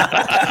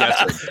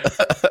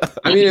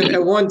 I mean,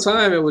 at one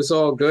time it was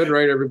all good,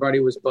 right? Everybody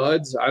was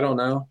buds. I don't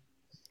know.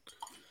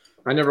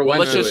 I never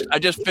went to it. I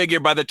just figure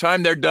by the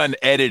time they're done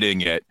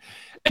editing it,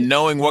 and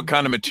knowing what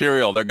kind of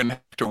material they're going to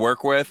have to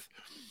work with,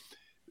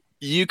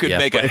 you could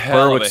make a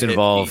hell of a hit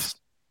piece.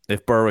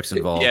 If Berwick's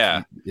involved,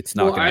 it's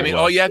not going to be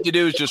all you have to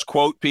do is just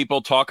quote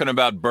people talking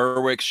about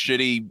Berwick's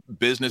shitty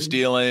business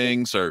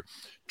dealings or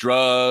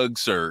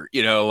drugs or,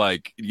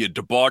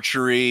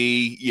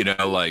 debauchery, hey,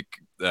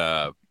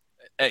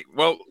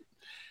 well,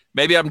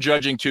 maybe I'm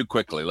judging too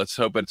quickly. Let's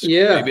hope it's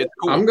maybe it's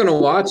cool. I'm going to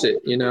watch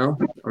it,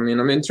 I mean,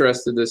 I'm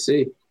interested to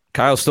see.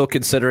 Kyle's still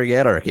considering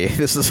anarchy.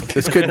 This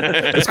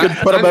could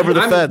put him over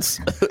the fence.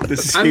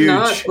 This is I'm huge.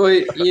 not,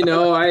 but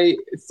I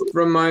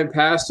from my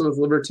past with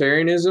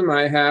libertarianism,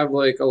 I have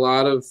like a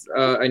lot of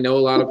I know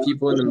a lot of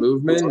people in the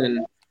movement,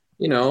 and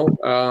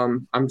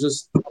I'm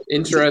just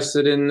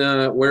interested in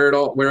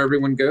where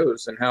everyone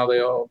goes and how they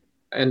all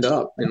end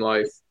up in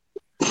life.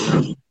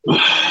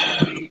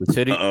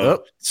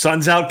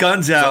 Sun's out,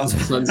 guns out.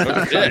 Sun's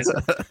out.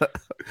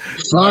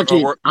 Fuck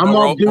it. I'm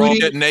on duty.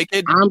 Getting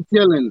naked. I'm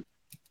killing.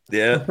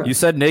 Yeah. You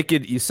said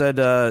naked. You said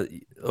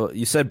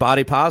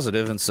body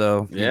positive, and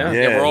so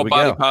we're all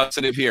body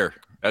positive here.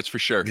 That's for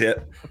sure. Yeah.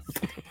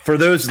 For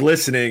those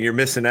listening, you're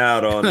missing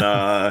out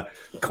on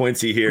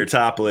Quincy here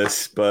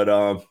topless, but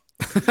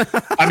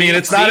I mean,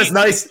 it's not as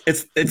nice.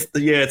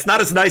 It's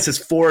not as nice as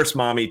Forest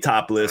Mommy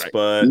topless,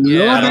 but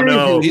I don't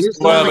know.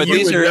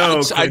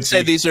 I'd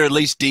say these are at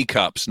least D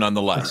cups,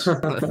 nonetheless.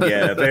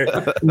 Yeah,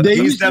 they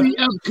used to be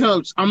F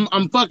cups.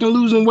 I'm fucking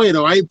losing weight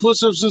though. I eat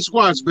push-ups and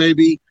squats,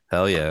 baby.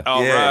 Hell yeah.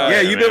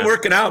 Yeah, you've been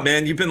working out,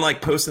 man. You've been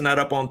like posting that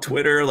up on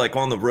Twitter, like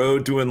on the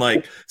road, doing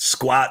like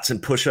squats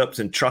and push-ups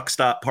in truck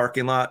stop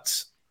parking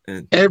lots.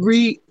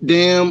 Every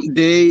damn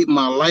day,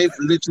 my life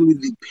literally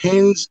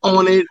depends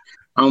on it.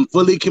 I'm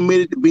fully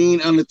committed to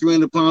being under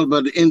 300 pounds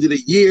by the end of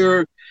the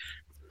year.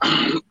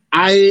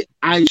 I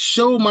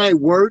show my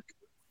work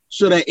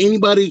so that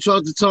anybody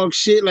tries to talk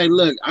shit, like,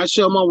 look, I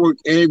show my work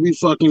every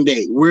fucking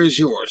day. Where's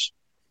yours?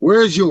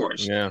 Where's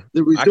yours? Yeah.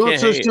 The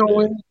results are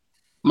showing.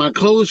 My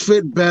clothes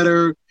fit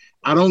better.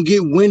 I don't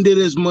get winded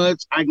as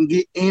much. I can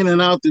get in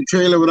and out the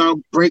trailer without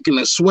breaking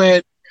a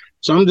sweat.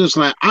 So I'm just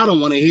like, I don't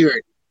want to hear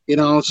it. You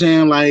know what I'm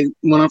saying? Like,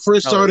 when I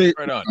first started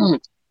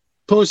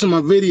posting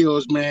my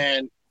videos,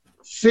 man,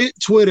 Fit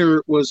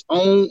Twitter was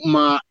on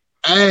my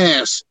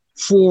ass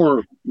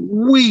for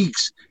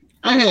weeks.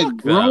 I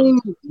had grown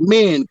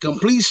men,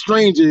 complete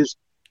strangers,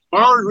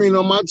 arguing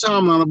on my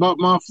timeline about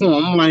my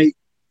phone. I'm like,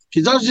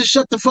 can y'all just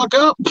shut the fuck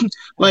up?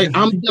 Like,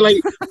 I'm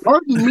like,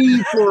 pardon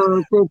me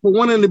for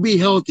wanting to be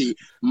healthy.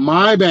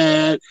 My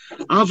bad.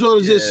 I'm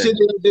supposed to just sit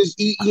there and just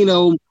eat,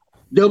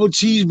 double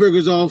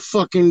cheeseburgers all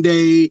fucking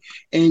day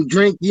and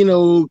drink,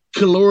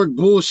 caloric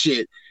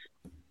bullshit.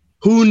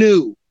 Who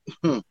knew?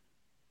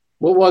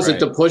 What was it?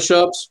 The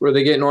push-ups? Were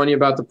they getting on you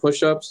about the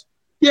push-ups?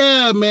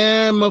 Yeah,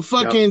 man. My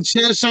fucking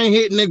chest ain't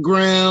hitting the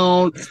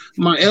ground.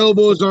 My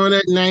elbows aren't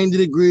at 90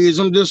 degrees.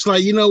 I'm just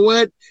like, you know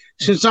what?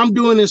 Since I'm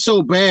doing it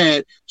so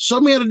bad, show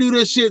me how to do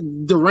this shit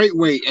the right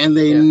way. And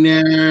they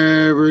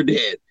never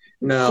did.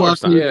 No,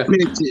 fucking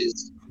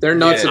bitches. They're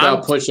nuts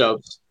about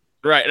push-ups.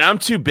 Right, and I'm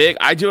too big.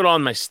 I do it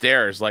on my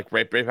stairs, like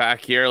right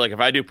back here. Like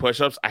if I do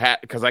push-ups,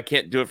 because I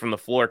can't do it from the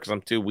floor because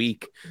I'm too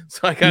weak.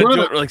 So I gotta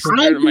do it like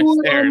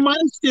on my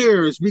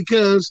stairs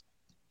because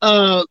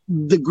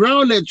the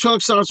ground that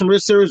truck stops and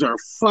rest stairs are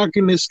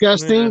fucking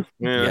disgusting.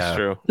 Yeah, that's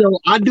true. So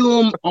I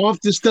do them off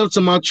the steps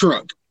of my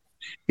truck.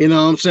 You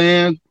know what I'm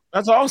saying?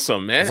 That's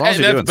awesome, man.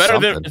 And that's better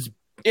than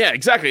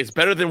exactly. It's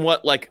better than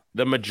what like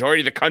the majority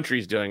of the country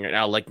is doing right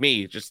now. Like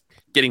me, just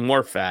getting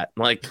more fat.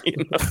 Like,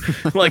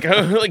 like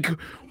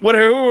what?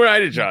 Who are I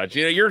to judge?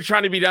 You're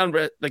trying to be down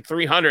like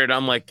 300.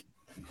 I'm like,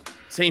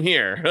 same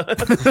here.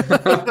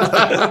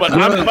 but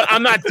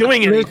I'm not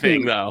doing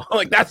anything though.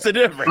 Like that's the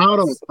difference.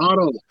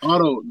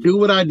 Otto, do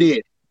what I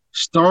did.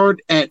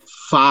 Start at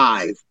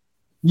 5.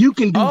 You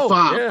can do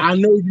 5. Yeah. I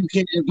know you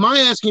can. If my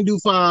ass can do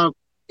 5,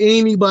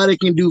 anybody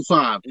can do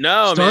 5.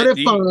 No, start at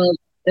 5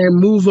 and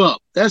move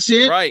up. That's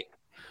it. Right.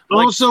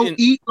 Also,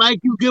 eat like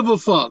you give a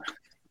fuck.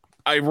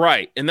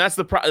 Right. And that's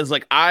the problem. Is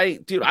like, I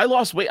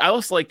lost weight. I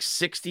lost like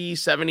 60,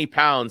 70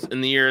 pounds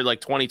in the year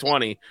like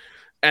 2020.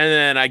 And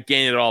then I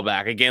gained it all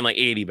back. I gained like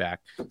 80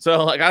 back.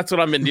 So like, that's what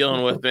I've been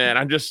dealing with, man.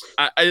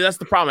 That's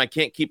the problem. I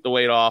can't keep the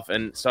weight off.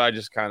 And so I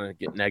just kind of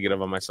get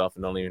negative on myself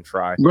and don't even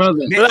try. Brother,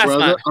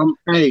 I'm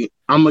going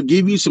to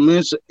give you some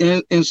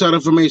inside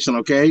information,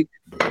 okay?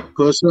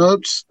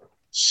 Push-ups,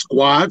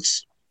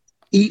 squats,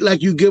 eat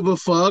like you give a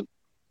fuck.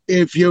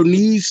 If your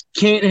knees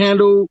can't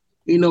handle,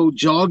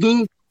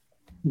 jogging,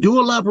 do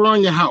a lap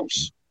around your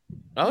house.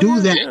 Do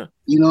that. Yeah.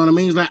 You know what I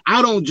mean? It's like,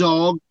 I don't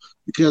jog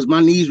because my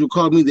knees would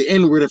call me the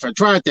N-word if I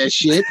tried that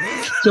shit.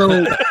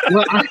 So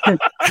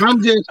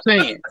I'm just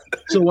saying.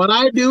 So what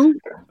I do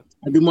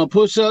my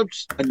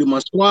push-ups, I do my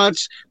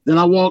squats, then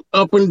I walk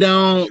up and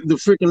down the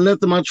freaking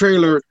length of my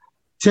trailer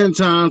 10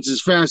 times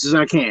as fast as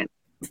I can.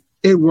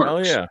 It works. Oh,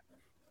 yeah.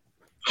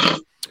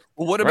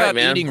 Well, what about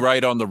eating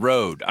right on the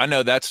road? I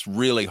know that's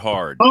really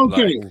hard.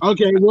 Okay.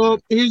 Well,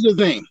 here's the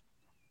thing.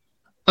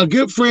 A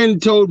good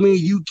friend told me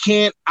you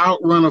can't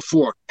outrun a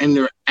fork, and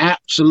they're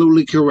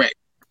absolutely correct.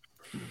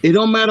 It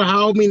don't matter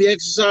how many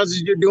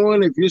exercises you're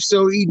doing. If you're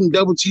still eating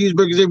double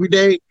cheeseburgers every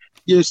day,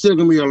 you're still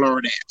gonna be a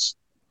lower dance.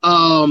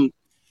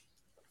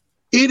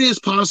 It is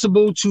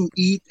possible to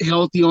eat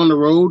healthy on the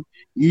road.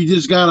 You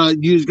just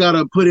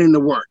gotta put in the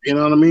work. You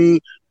know what I mean?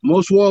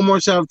 Most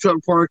Walmarts have truck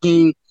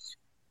parking.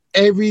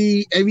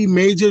 Every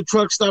major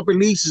truck stop at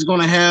least is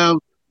gonna have,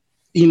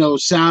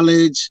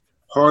 salads,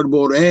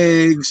 hard-boiled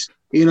eggs.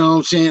 You know what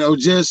I'm saying? Or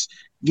just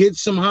get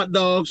some hot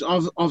dogs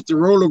off the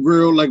roller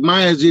grill like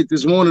Maya did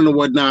this morning or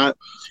whatnot.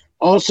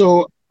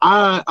 Also,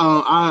 I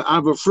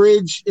have a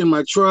fridge in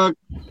my truck.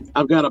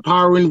 I've got a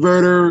power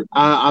inverter.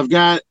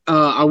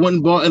 I went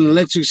and bought an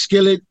electric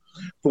skillet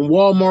from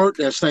Walmart.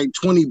 That's like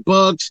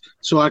 $20,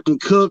 so I can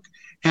cook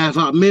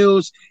half-hot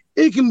meals.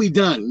 It can be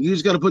done. You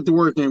just got to put the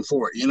work in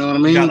for it. You know what I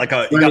mean? You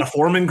got a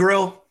Foreman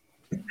grill?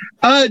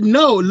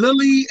 No,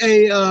 Lily,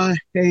 a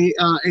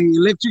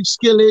electric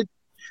skillet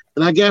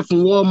that I got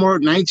from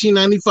Walmart,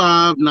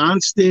 $19.95,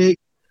 non-stick.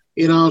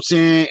 You know what I'm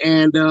saying?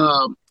 And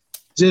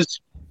just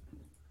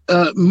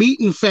meat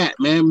and fat,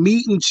 man.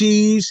 Meat and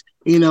cheese.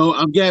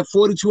 I've got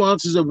 42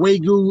 ounces of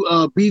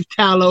Wagyu beef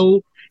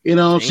tallow. You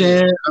know what I'm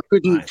saying? I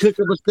couldn't cook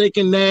up a steak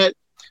in that,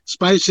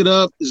 spice it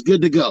up. It's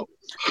good to go.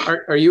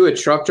 Are you a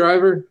truck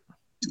driver?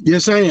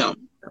 Yes, I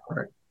am. All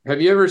right.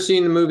 Have you ever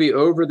seen the movie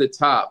Over the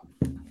Top?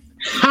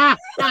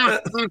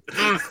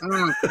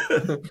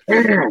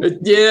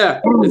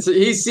 Yeah,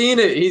 he's seen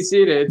it.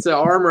 It's an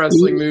arm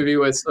wrestling movie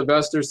with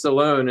Sylvester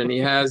Stallone, and he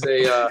has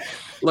a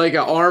like an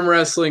arm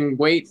wrestling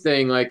weight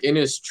thing like in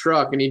his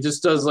truck, and he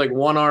just does like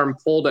one arm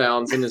pull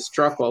downs in his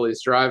truck while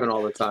he's driving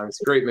all the time.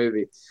 It's a great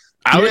movie.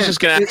 I was just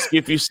gonna ask you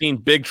if you've seen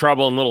Big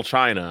Trouble in Little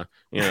China.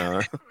 You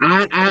know,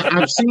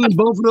 I've seen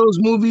both of those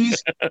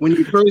movies when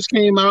you first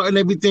came out and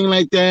everything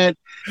like that.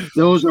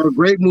 Those are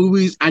great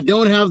movies. I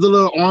don't have the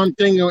little arm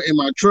thing in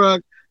my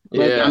truck. But,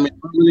 Yeah, I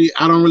mean,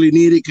 I don't really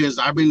need it because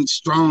I've been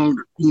strong,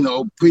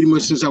 pretty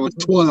much since I was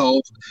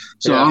 12.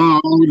 So Yeah. I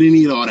don't really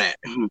need all that.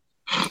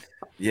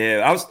 Yeah,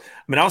 I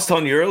was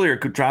telling you earlier,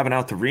 driving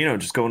out to Reno,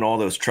 just going to all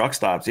those truck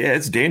stops. Yeah,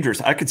 it's dangerous.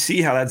 I could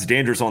see how that's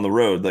dangerous on the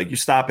road. Like you're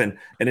stopping,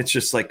 and it's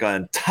just like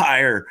an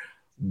entire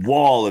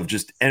wall of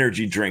just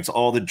energy drinks,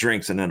 all the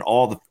drinks, and then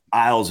all the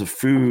aisles of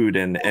food,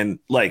 and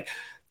like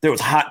there was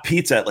hot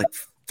pizza at like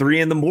 3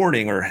 a.m.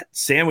 or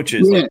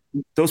sandwiches. Yeah. Like,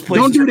 those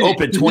places Don't do are that.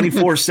 open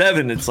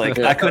 24/7. It's like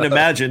I couldn't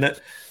imagine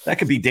that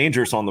could be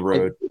dangerous on the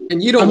road.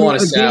 and you don't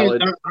want a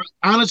salad.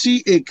 Honestly,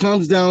 it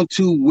comes down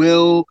to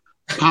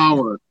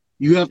willpower.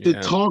 You have to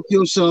talk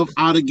yourself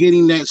out of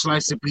getting that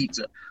slice of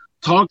pizza.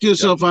 Talk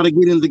yourself out of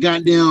getting the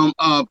goddamn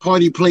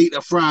party plate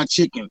of fried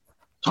chicken.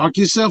 Talk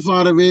yourself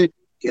out of it.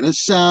 Get a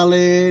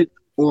salad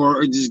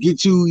or just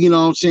get you,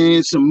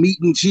 some meat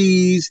and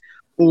cheese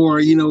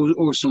or,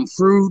 or some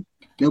fruit.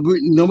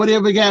 Nobody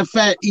ever got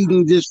fat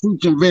eating just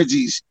fruits and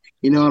veggies.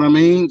 You know what I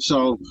mean?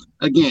 So,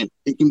 again,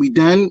 it can be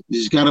done. You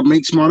just got to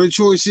make smarter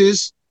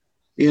choices.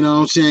 You know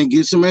what I'm saying?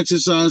 Get some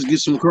exercise, get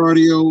some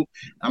cardio.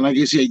 And like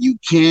I said, you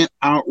can't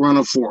outrun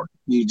a fork.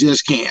 You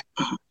just can't.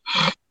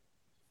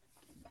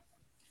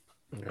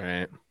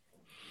 right?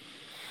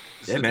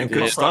 Yeah, man,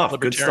 good stuff.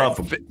 Good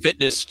stuff.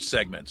 Fitness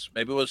segments.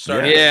 Maybe we'll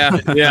start. Yeah.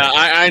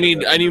 I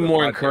need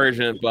more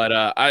encouragement, but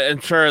I'm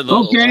sure a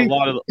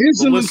lot of Here's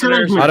the some listeners.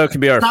 encouragement. Otto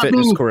can be our Stop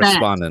fitness being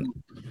correspondent.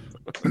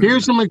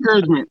 Here's some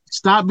encouragement.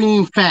 Stop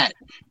being fat.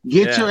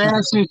 Get your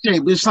ass in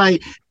shape. It's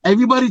like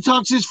everybody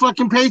talks this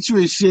fucking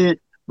Patriot shit,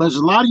 but there's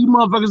a lot of you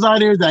motherfuckers out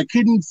there that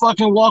couldn't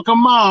fucking walk a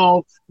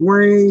mile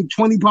wearing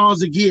 20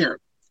 pounds of gear.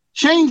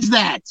 Change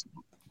that.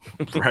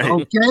 Right.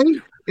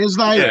 Okay? It's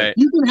like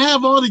you can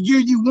have all the gear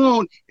you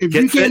want. If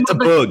you can't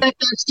respect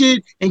that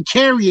shit and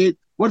carry it,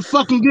 what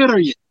fucking good are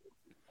you?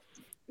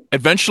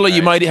 Eventually,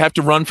 you might have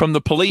to run from the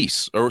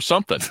police or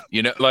something.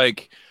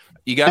 Like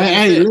you got to.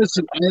 Hey,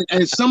 listen,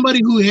 as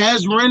somebody who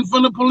has run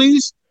from the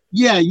police,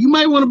 yeah, you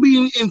might want to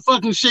be in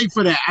fucking shape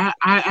for that.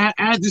 I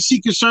had the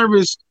Secret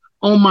Service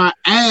on my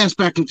ass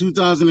back in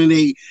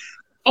 2008,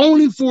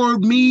 only for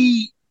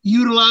me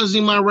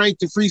utilizing my right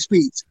to free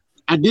speech.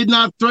 I did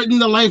not threaten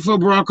the life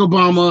of Barack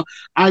Obama.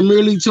 I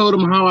merely told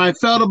them how I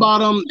felt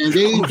about him, and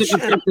they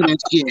took offense to that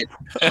shit.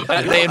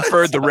 They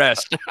inferred the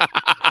rest.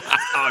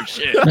 Oh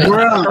shit,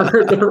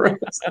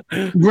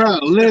 bro!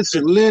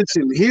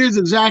 Listen. Here's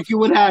exactly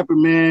what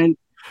happened, man.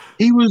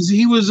 He was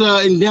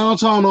in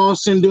downtown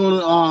Austin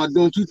doing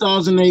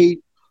 2008,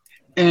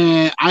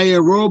 and I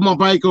rode my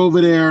bike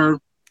over there,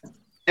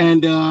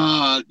 and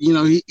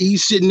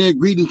he's sitting there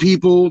greeting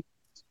people.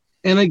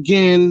 And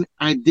again,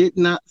 I did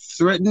not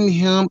threaten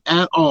him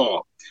at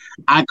all.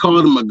 I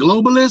called him a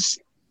globalist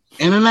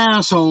and an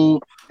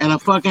asshole and a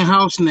fucking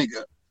house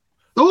nigga.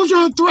 Those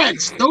aren't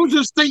threats. Those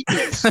are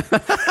statements.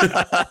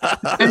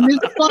 And this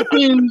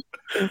fucking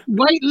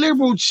white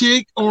liberal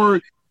chick,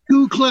 or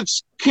Ku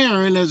Klux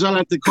Karen, as I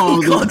like to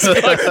call them. That's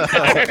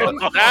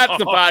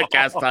the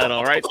podcast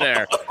title right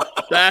there.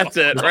 That's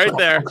it right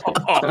there.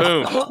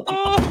 Boom.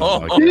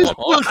 This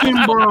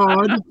fucking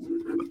broad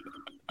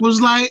was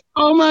like,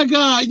 oh my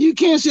God, you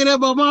can't say that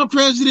about my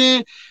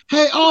president.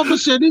 Hey,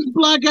 officer, this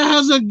black guy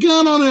has a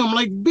gun on him.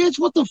 Like, bitch,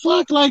 what the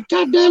fuck? Like,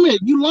 God damn it,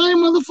 you lying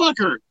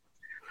motherfucker.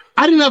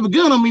 I didn't have a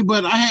gun on me,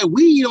 but I had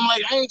weed. I'm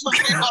like, I ain't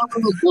talking about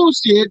no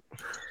bullshit.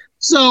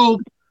 So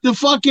the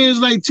fucking is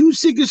like 2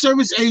 Secret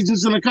Service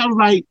agents, and the cop was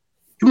like,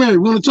 come here,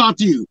 we want to talk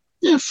to you.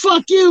 Yeah,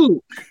 fuck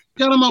you.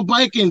 Got on my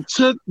bike and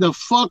took the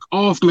fuck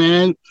off,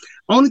 man.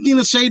 Only thing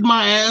that saved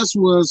my ass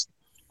was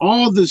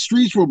all the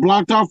streets were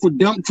blocked off with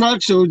dump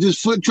trucks, so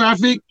just foot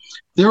traffic.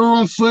 They were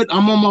on foot.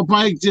 I'm on my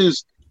bike,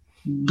 just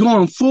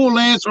going full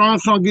Lance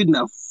Armstrong, getting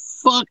the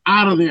fuck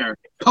out of there.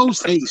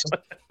 Post haste.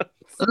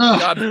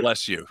 God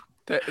bless you.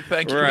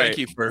 Thank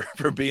you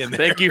for being there.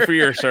 Thank you for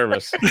your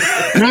service.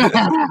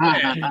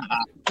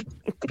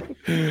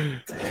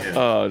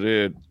 Oh,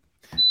 dude.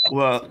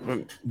 Well,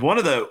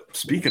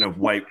 speaking of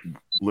white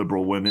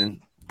liberal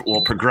women,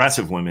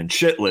 progressive women,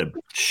 shit lib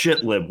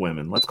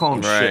women. Let's call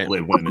them shit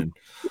lib women.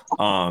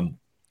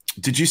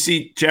 Did you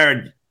see,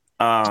 Jared?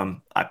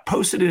 I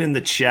posted it in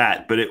the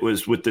chat, but it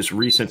was with this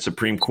recent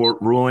Supreme Court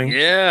ruling.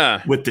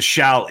 Yeah. With the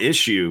shall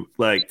issue.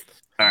 Like,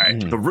 All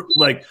right.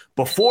 Like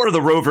before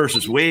the Roe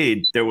versus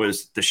Wade, there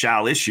was the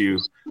shall issue,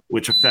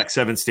 which affects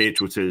 7 states,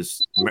 which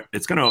is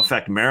it's going to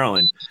affect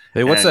Maryland.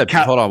 Hey, what's that?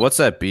 Hold on. What's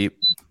that beep?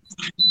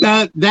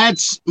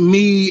 That's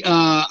me.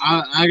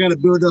 I got to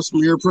build up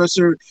some air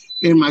pressure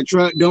in my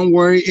truck. Don't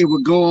worry. It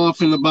will go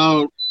off in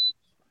about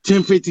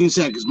 10, 15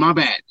 seconds. My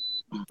bad.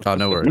 Oh,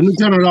 no worries. Let me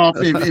turn it off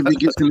if it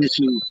gets an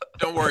issue.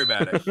 Don't worry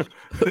about it.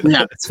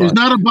 Yeah, it's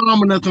not a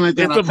bomb or nothing like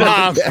that. It's a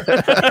bomb.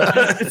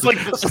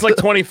 it's like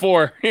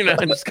 24. You know,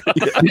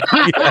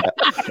 yeah.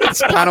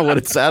 It's kind of what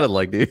it sounded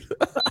like, dude.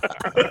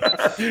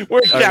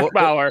 Where's Jack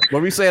Bauer? What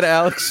were you saying,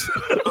 Alex?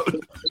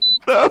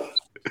 No.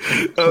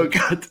 Oh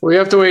God. We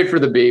have to wait for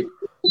the beep.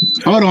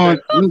 Hold on.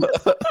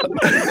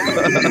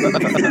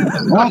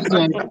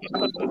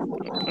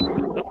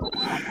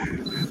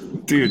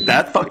 Dude,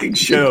 that fucking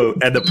show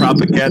and the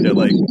propaganda,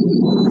 like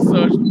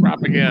so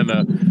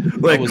propaganda.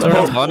 Like, was there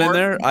a ton in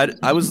there?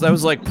 That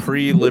was like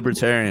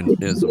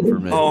pre-libertarianism for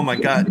me. Oh my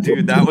God,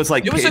 dude, that was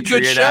like it was a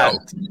good show.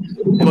 Act.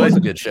 It was a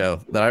good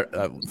show. That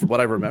from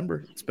what I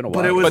remember, it's been a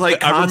while. But it was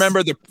like I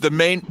remember the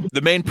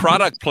main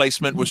product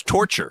placement was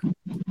torture.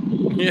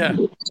 Yeah.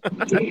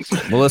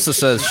 Melissa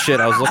says, "Shit,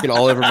 I was looking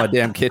all over my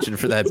damn kitchen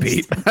for that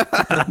beat."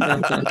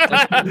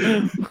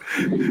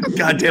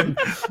 Goddamn,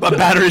 my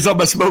battery's on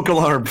my smoke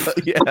alarm.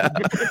 Yeah,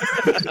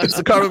 it's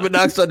the carbon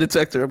monoxide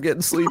detector. I'm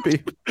getting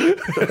sleepy.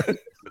 I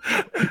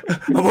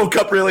woke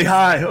up really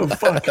high. Oh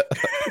fuck!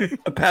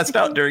 I passed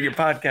out during your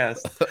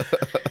podcast.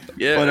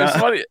 Yeah, but, it's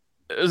funny.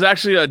 It was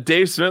actually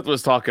Dave Smith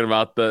was talking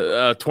about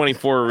the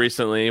 24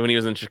 recently when he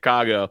was in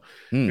Chicago.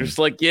 Just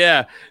like,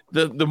 yeah,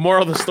 the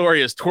moral of the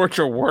story is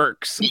torture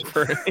works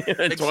for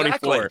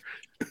 24.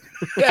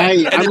 Yeah,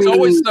 and it's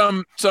always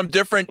some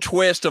different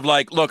twist of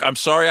like, look, I'm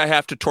sorry I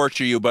have to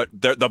torture you, but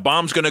the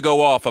bomb's going to go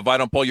off if I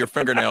don't pull your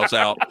fingernails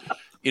out.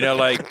 You know,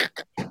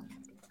 like,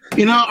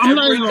 I'm not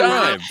every even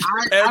time.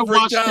 I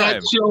watched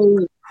that show.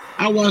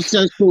 I watched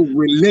that show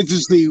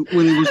religiously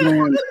when it was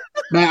on.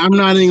 But I'm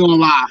not even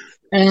gonna lie.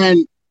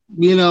 And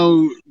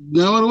no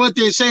matter what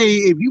they say,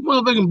 if you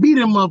motherfucking beat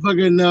him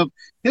motherfucker enough,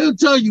 he'll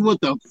tell you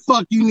what the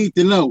fuck you need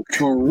to know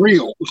for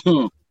real.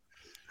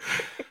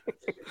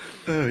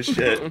 Oh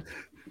shit.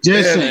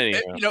 Just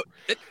saying.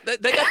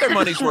 They got their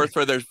money's worth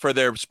for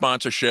their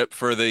sponsorship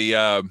for the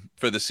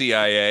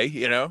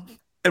CIA,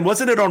 And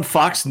wasn't it on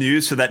Fox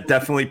News? So that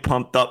definitely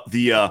pumped up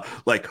the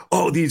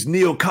these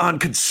neocon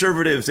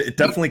conservatives. It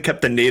definitely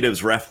kept the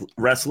natives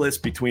restless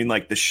between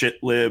like the shit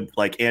lib,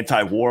 like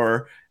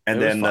anti-war, and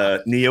then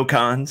the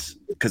neocons,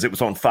 because it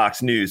was on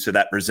Fox News. So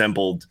that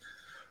resembled,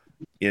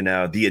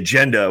 the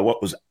agenda,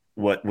 what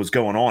was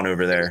going on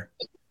over there.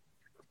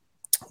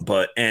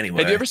 But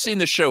anyway, have you ever seen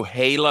the show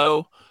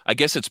Halo? I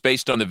guess it's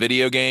based on the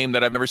video game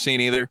that I've never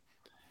seen either.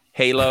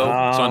 Halo.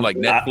 It's on like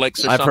Netflix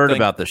or something. I've heard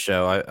about the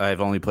show.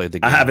 I've only played the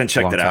game. I haven't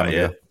checked it out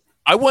yet.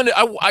 I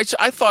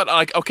thought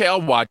like, okay,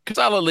 I'll watch, because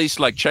I'll at least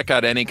like check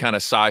out any kind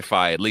of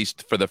sci-fi, at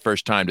least for the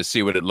first time, to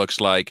see what it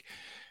looks like.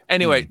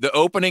 Anyway, the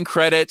opening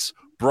credits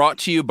brought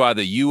to you by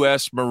the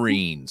U.S.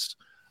 Marines.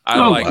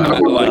 I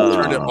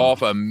turned it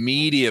off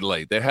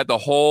immediately. They had the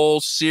whole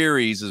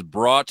series is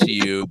brought to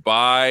you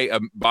by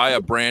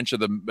a branch of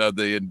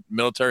the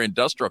military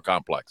industrial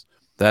complex.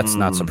 That's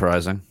not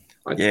surprising.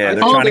 Yeah,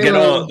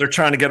 they're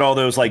trying to get all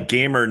those like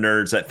gamer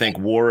nerds that think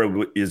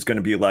war is going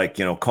to be like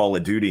Call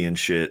of Duty and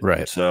shit.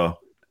 Right. So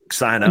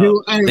sign up.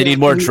 They need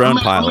more drone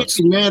pilots.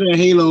 I'm mad at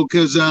Halo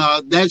because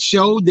that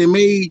show they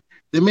made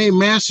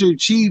Master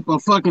Chief a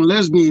fucking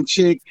lesbian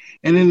chick,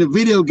 and in the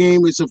video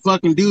game it's a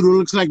fucking dude who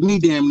looks like me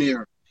damn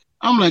near.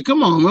 I'm like,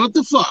 come on, man, what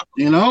the fuck,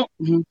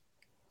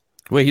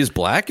 Wait, he's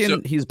black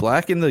he's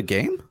black in the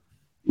game?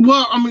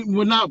 Well, I mean,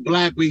 we're not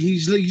black, but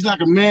he's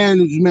like a man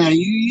who's man.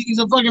 He's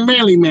a fucking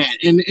manly man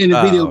in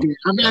the video game.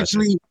 I've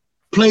actually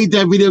played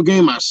that video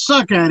game. I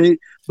suck at it,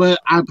 but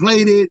I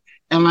played it.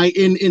 And like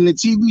in the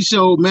TV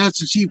show,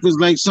 Master Chief was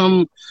like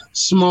some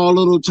small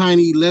little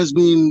tiny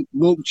lesbian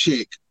woke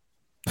chick.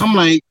 I'm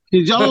like,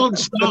 did y'all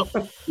stop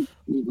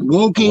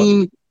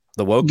woking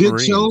the woke good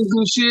Marines. shows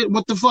and shit?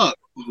 What the fuck?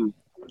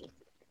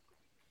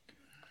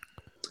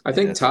 I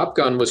think Top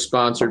Gun was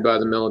sponsored by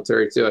the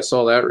military too. I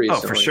saw that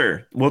recently. Oh, for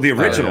sure. Well, the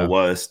original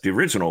was.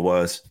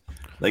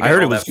 I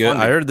heard it was good.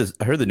 I heard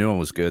the new one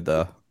was good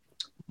though.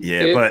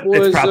 Yeah,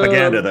 it's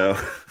propaganda though.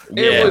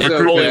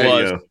 It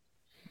was.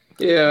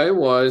 Yeah, it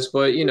was.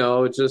 But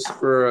just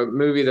for a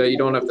movie that you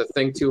don't have to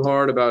think too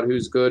hard about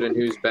who's good and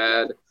who's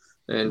bad,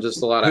 and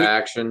just a lot of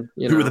action.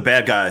 Who are the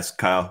bad guys,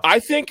 Kyle?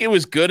 I think it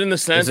was good in the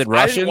sense. Is it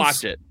Russians? I didn't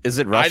watch it. Is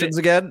it Russians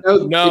again?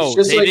 No, it's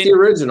just like the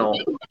original.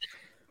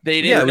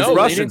 They didn't know.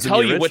 They didn't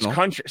tell you which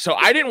country. So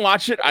I didn't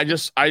watch it. I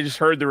just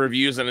heard the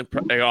reviews and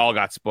they all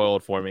got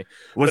spoiled for me.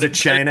 Was it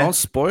China? Don't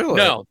spoil it.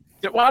 No.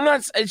 Well, I'm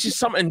not. It's just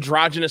some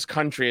androgynous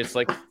country. It's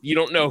like you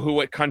don't know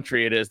what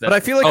country it is. But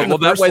I feel like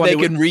that way they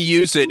can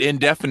reuse it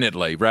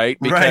indefinitely, right?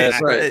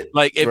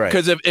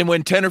 Because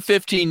when 10 or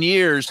 15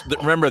 years,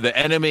 remember the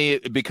enemy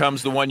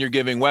becomes the one you're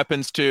giving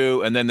weapons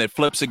to, and then it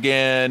flips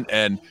again,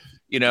 and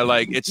You know,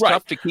 like it's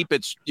tough to keep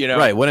it. You know,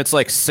 right when it's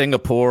like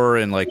Singapore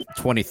in like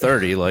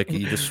 2030, like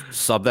you just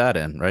sub that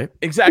in, right?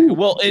 Exactly.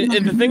 Well, and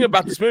the thing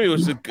about this movie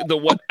was the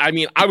what I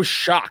mean. I was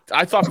shocked.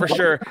 I thought for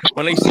sure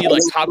when I see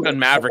like Top Gun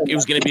Maverick, it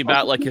was going to be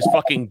about like his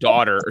fucking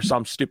daughter or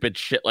some stupid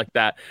shit like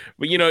that.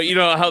 But you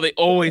know how they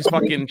always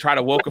fucking try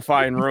to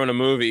wokeify and ruin a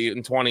movie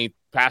in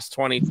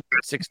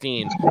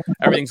 2016.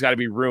 Everything's got to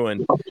be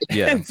ruined.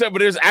 Yeah. And so,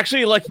 but it was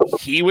actually like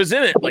he was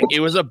in it. Like it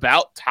was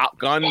about Top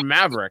Gun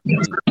Maverick.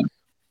 And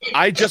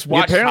I just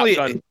watched apparently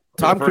Top Gun.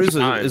 Tom Cruise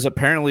was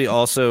apparently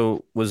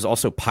also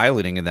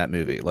piloting in that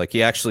movie. Like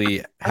he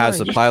actually has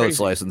the pilot's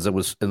license and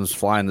was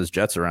flying those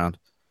jets around.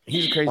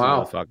 He's a crazy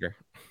motherfucker.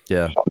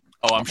 Yeah.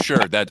 Oh, I'm sure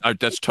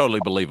that's totally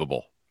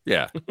believable.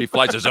 Yeah, he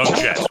flies his own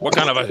jets. What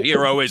kind of a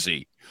hero is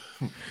he?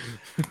 I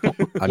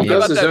mean, he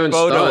does his own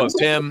photo stunts. of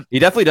him. He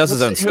definitely does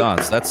his own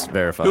stunts. That's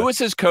verified. Who was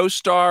his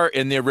co-star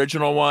in the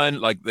original one?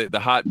 Like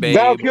the hot babe.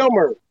 Val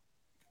Kilmer.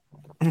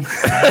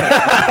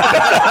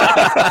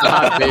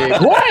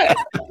 What?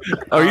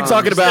 Are you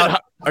talking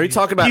about? Are you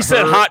talking about? He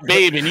said hot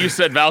babe, and you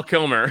said Val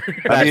Kilmer.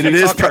 I mean, it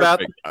is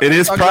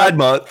Pride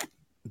Month.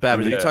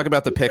 Babbitt, you talk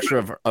about the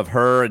picture of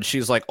her, and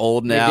she's like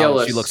old now.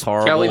 McGillis. She looks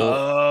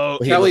horrible.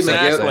 Kelly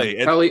exactly.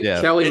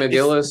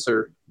 McGillis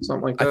or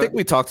something like that. I think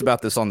we talked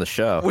about this on the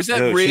show. Was that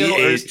No, real?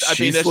 that's just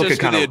the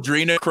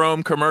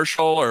adrenochrome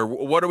commercial, or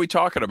what are we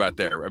talking about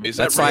there? I mean, is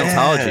That's that real?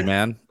 Scientology,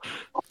 man.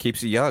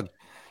 Keeps you young.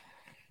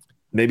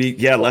 Maybe,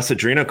 less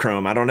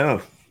adrenochrome. I don't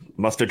know.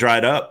 Must have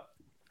dried up.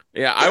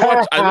 Yeah,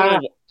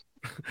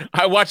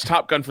 I watched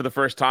Top Gun for the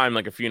first time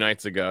like a few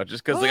nights ago,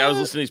 just because like I was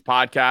listening to these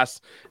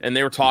podcasts and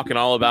they were talking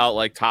all about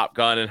like Top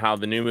Gun and how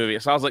the new movie.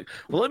 So I was like,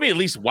 well, let me at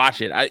least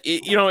watch it.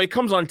 It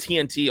comes on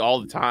TNT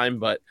all the time,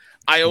 but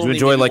I only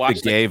enjoy like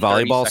watch the gay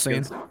volleyball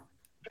seconds. scene.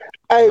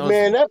 Hey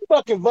man, that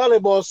fucking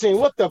volleyball scene.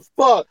 What the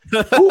fuck?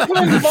 Who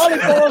plays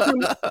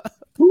volleyball?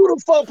 Who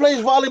the fuck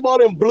plays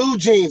volleyball in blue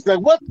jeans? Like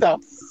what the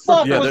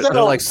fuck Yeah, was they're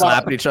that? like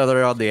slapping each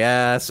other on the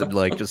ass and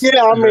like just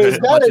Yeah, I mean, a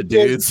bunch of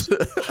dudes.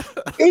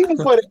 Even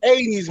for the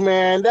 80s,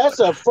 man, that's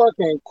a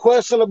fucking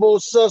questionable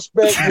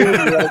suspect movie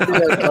right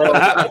there, bro.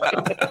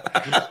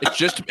 It's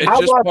just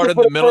watched part it of for the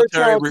the first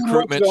military time 2 months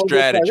recruitment ago.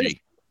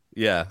 strategy.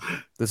 Yeah,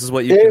 this is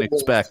what you can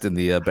expect in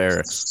the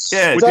barracks.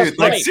 Yeah, That's dude.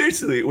 Like right.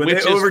 seriously, when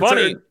Which they is funny.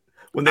 overturned,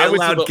 when they I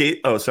went to allowed the-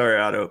 gate. Oh, sorry,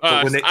 Otto.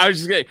 But when they, I was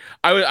just kidding.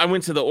 I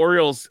went to the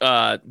Orioles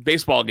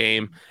baseball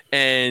game,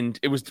 and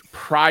it was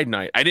Pride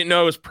Night. I didn't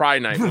know it was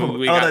Pride Night.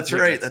 that's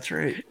right. That's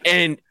right.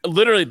 And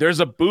literally, there's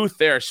a booth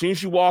there as soon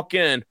as you walk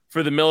in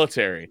for the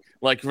military,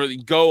 like for the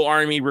Go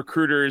Army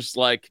recruiters.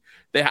 Like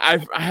I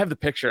have the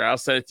picture. I'll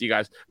send it to you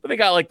guys. But they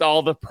got like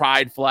all the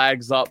Pride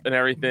flags up and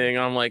everything.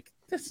 And I'm like,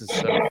 this is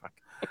so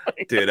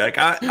fucking. Dude, like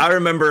I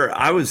remember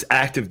I was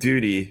active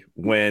duty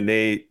when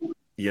they,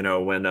 when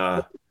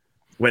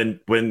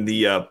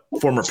the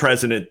former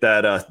president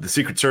that the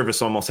Secret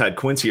Service almost had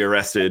Quincy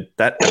arrested.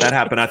 That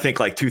happened, I think,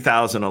 like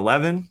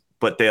 2011.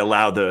 But they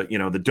allowed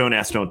the Don't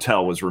Ask, Don't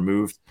Tell was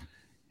removed.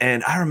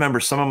 And I remember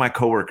some of my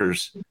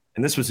coworkers,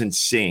 and this was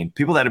insane.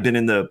 People that have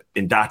been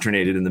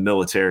indoctrinated in the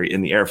military,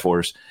 in the Air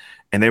Force,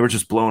 and they were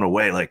just blown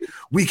away. Like,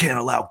 we can't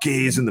allow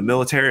gays in the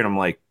military. And I'm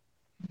like,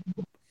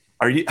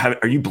 are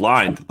you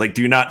blind? Like,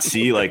 do you not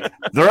see? Like,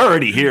 they're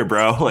already here,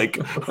 bro. Like,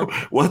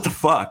 what the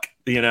fuck?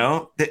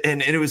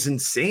 And it was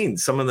insane.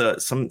 Some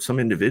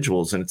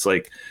individuals, and it's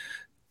like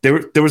there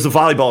was a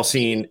volleyball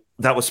scene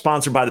that was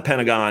sponsored by the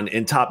Pentagon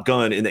in Top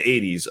Gun in the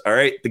 80s. All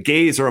right, the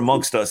gays are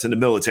amongst us in the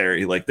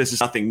military. Like, this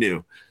is nothing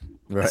new.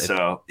 Right.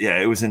 So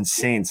yeah, it was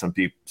insane. Some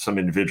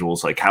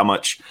individuals, like how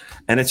much,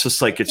 and it's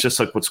just like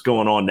what's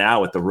going on now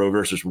with the Roe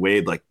versus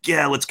Wade. Like,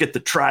 yeah, let's get the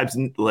tribes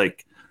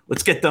like.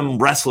 Let's get them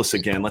restless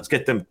again. Let's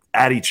get them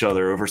at each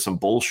other over some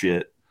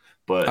bullshit.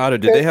 But Otto,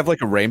 did they have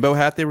like a rainbow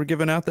hat they were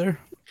giving out there?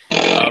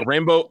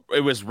 Rainbow. It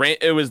was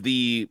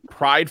the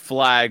Pride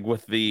flag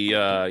with the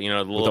the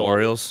little With the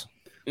Orioles.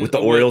 With the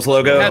Orioles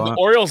logo. It had the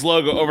Orioles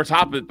logo over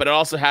top of it, but it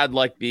also had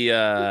like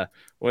the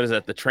what is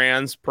that? The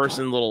trans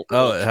person little.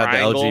 Oh, it had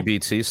triangle. the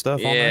LGBT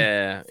stuff.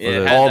 Yeah,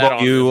 yeah. All the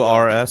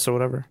URS or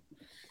whatever.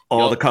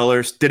 All the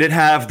colors. Did it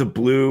have the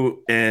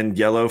blue and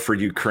yellow for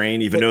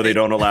Ukraine, even though they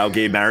don't allow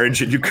gay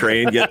marriage in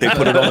Ukraine, yet they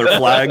put it on their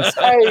flags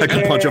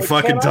a bunch of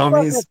fucking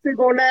dummies? Speak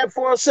on that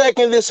for a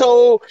second. This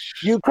whole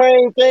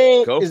Ukraine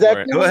thing. Go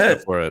ahead. Go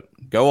for it.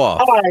 Go off.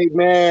 All right,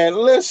 man.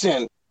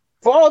 Listen,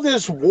 for all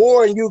this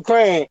war in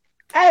Ukraine,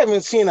 I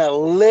haven't seen a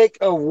lick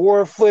of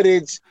war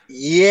footage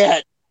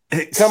yet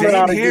coming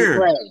out of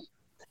Ukraine.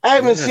 I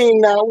haven't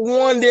seen not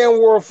one damn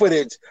war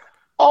footage.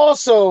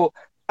 Also,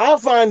 I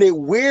find it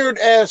weird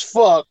as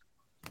fuck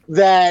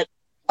that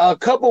a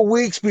couple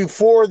weeks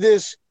before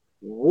this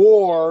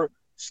war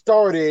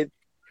started,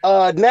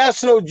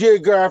 National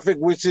Geographic,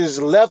 which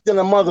is left in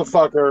a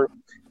motherfucker,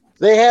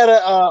 they had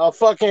a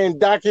fucking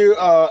documentary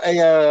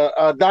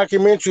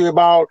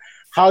about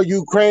how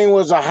Ukraine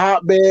was a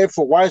hotbed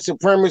for white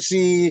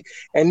supremacy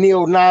and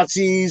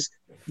neo-Nazis,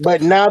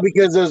 but now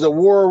because there's a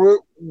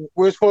war,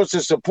 we're supposed to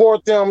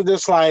support them.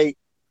 Just like,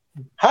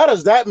 how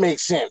does that make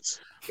sense?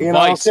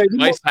 Vice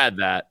had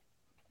that.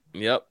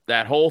 Yep,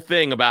 that whole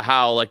thing about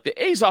how like the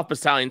Azov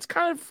Battalion's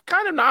kind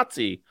of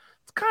Nazi.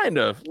 It's kind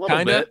of a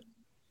little bit.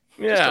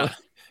 Yeah.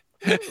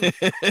 I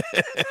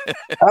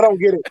don't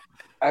get it.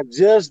 I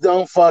just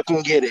don't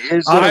fucking get it.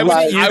 It's I was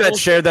like, you that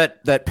shared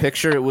that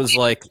picture. It was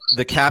like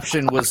the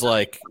caption was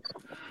like,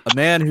 "A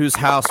man whose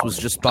house was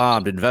just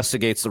bombed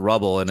investigates the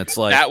rubble," and it's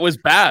like that was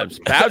Babs.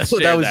 Babs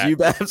that was you,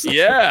 Babs.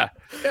 Yeah.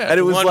 And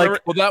it was like,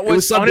 well, that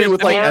was something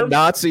with like a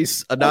Nazi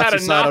sign on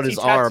his Nazi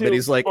arm, and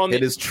he's like, and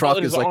his truck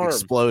is like arm.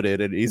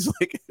 exploded, and he's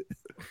like.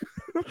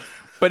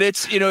 But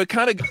it's, it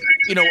kind of,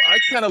 I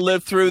kind of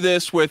lived through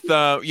this with,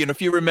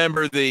 if you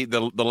remember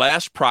the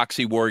last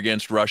proxy war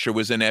against Russia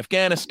was in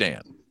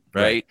Afghanistan,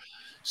 right?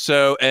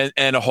 So,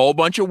 and a whole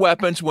bunch of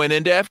weapons went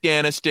into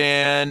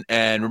Afghanistan.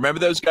 And remember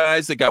those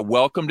guys that got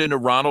welcomed into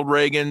Ronald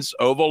Reagan's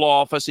Oval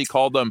Office? He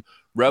called them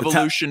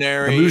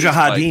revolutionary. The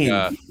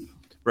Mujahideen.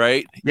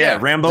 Right? Yeah,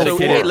 Rambo. So,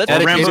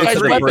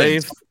 hey,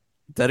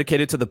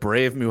 Dedicated to the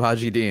brave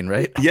Mujahideen,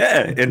 right?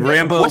 Yeah, and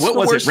Rambo. What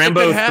was it?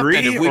 Rambo 3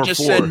 if we or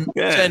just 4?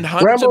 send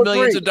hundreds Rambo of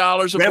millions 3. of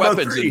dollars of Rambo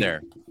weapons 3. in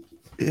there.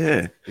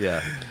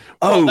 Yeah.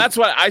 Well, that's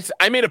why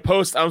I made a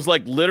post. I was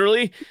like,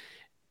 literally,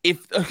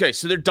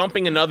 so they're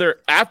dumping another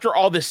after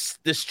all this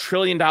 $1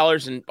 trillion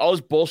and all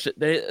this bullshit.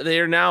 They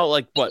are now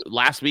like what?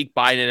 Last week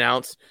Biden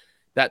announced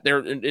that they're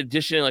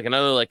additioning like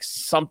another like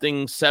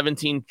something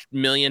 $17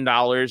 million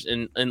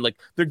and like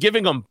they're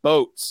giving them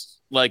boats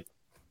like.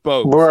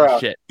 Boats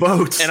and shit.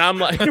 Boats. And I'm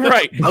like,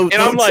 right. Boats,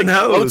 and I'm like,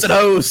 Boats and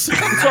hose. So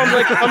I'm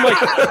like,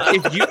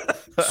 if you.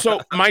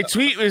 So my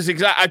tweet was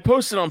I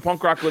posted on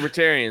Punk Rock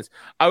Libertarians.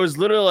 I was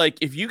literally like,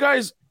 if you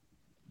guys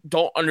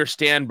don't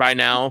understand by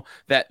now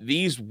that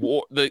these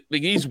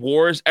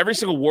wars, every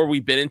single war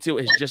we've been into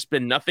has just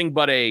been nothing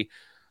but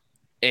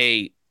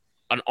an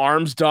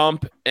arms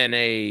dump and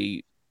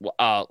a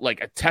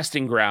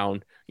testing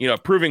ground, a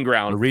proving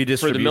ground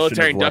for the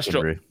military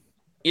industrial.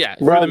 Yeah,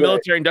 for the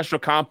military industrial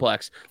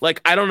complex.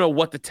 Like, I don't know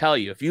what to tell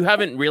you. If you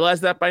haven't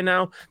realized that by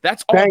now,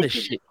 that's all this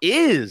shit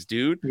is,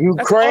 dude.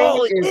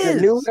 Ukraine is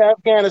the new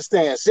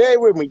Afghanistan. Say it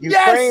with me.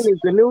 Ukraine is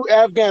the new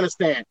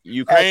Afghanistan.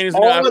 Ukraine is the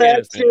new Afghanistan. All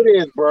that shit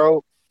is,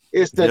 bro.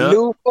 It's the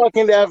new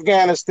fucking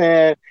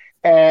Afghanistan.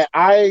 And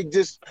I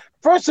just,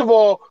 first of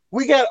all,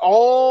 we got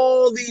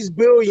all these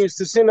billions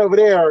to send over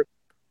there,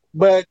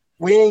 but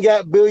we ain't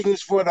got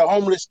billions for the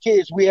homeless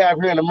kids we have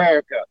here in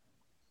America.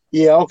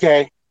 Yeah,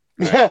 okay.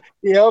 Right.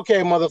 Yeah,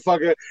 okay,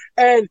 motherfucker.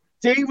 And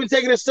to even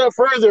take it a step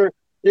further,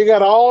 you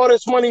got all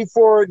this money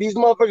for these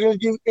motherfuckers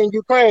in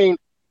Ukraine,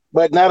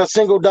 but not a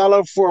single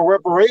dollar for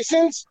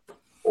reparations?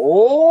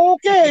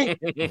 Okay.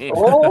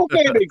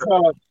 Okay, big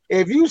fella.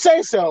 If you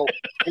say so.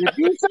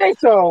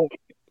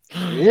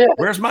 Yeah.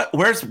 Where's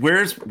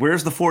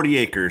the 40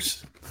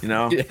 acres?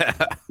 Yeah.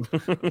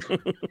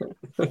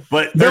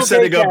 But they're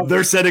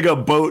setting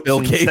up boats.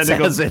 Bill Gates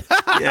has it.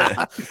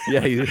 Yeah.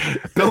 Yeah.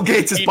 Bill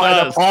Gates is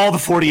buying up all the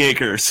 40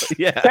 acres.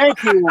 Yeah.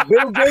 Thank you.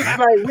 Bill Gates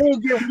like, we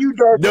ain't giving you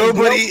dark.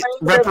 Nobody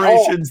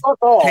reparations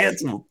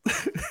canceled.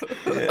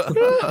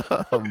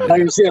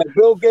 Like you said,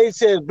 Bill Gates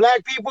says,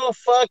 black people,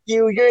 fuck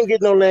you. You ain't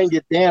getting no land,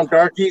 you damn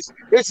darkies.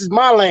 This is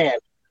my land.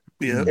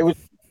 Yeah. It was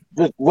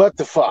just, what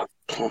the fuck?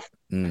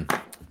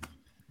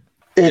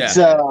 It's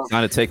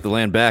trying to take the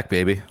land back,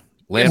 baby.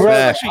 Land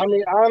back. I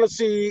mean,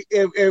 honestly,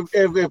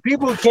 if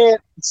people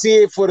can't see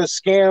it for the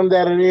scam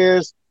that it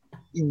is,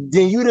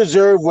 then you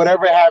deserve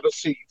whatever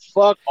happens to you.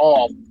 Fuck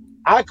off.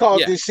 I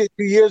called this shit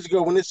 2 years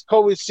ago when this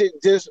COVID shit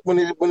when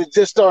it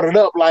just started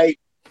up. Like,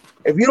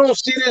 if you don't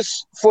see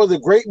this for the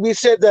great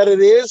reset that it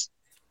is,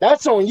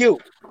 that's on you.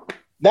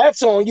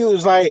 That's on you.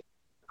 It's like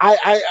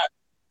I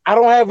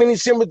don't have any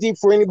sympathy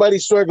for anybody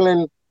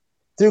struggling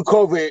through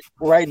COVID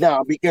right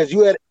now because you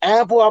had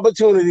ample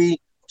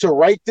opportunity to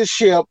right the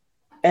ship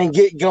and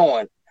get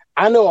going.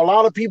 I know a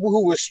lot of people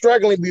who were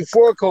struggling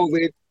before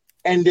COVID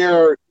and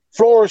they're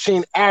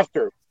flourishing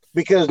after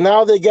because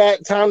now they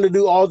got time to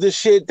do all this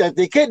shit that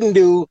they couldn't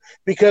do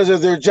because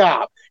of their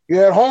job.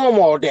 You're at home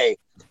all day.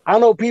 I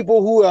know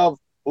people who have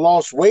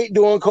lost weight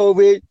during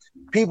COVID,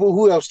 people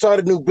who have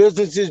started new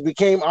businesses,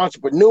 became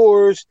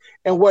entrepreneurs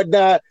and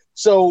whatnot.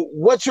 So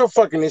what's your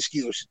fucking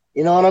excuse?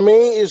 You know what I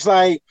mean? It's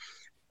like,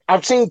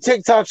 I've seen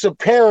TikToks of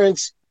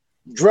parents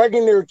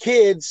drugging their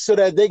kids so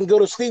that they can go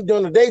to sleep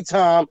during the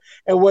daytime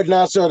and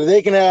whatnot so that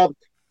they can have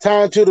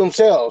time to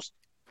themselves.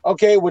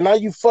 Okay, well, now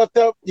you fucked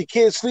up your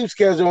kids' sleep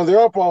schedule and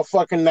they're up all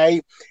fucking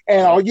night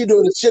and all you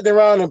doing is sitting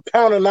around and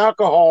pounding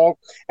alcohol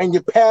and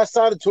you pass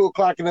out at 2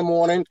 o'clock in the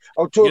morning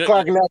or 2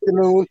 o'clock in the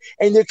afternoon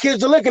and your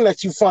kids are looking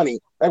at you funny.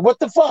 Like, what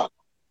the fuck?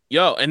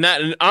 Yo, and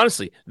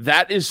honestly,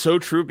 that is so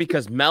true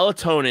because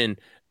melatonin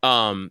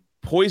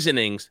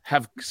poisonings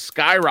have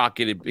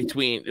skyrocketed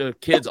between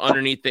kids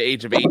underneath the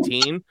age of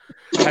 18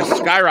 has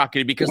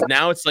skyrocketed because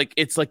now it's like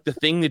the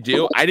thing to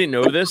do. I didn't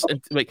know this, and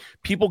like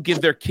people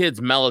give their kids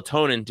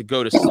melatonin to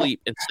go to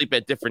sleep and sleep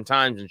at different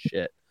times and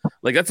shit.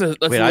 Like that's a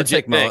I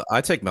take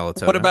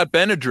melatonin. What about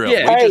Benadryl?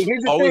 Yeah.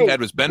 We had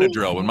was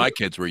Benadryl when my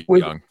kids were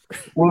young.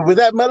 With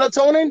that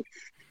melatonin,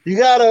 you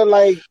gotta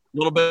like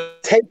little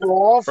bit taper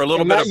off, or a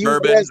little and bit not of use it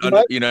bourbon, as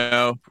much. you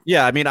know.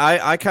 Yeah, I mean,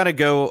 I kind of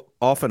go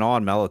off and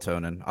on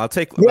melatonin. I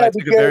take a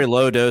very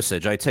low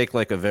dosage. I take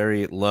like a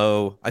very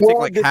low. I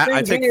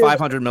take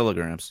 500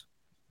 milligrams.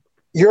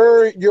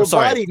 Your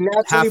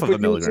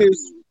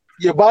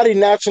body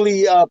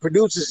naturally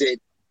produces it.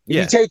 If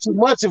you take too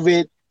much of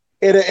it,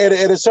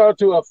 it'll start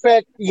to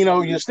affect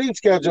your sleep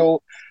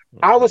schedule.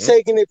 I was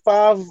taking it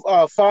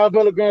 5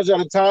 milligrams at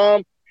a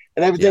time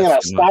and everything, and I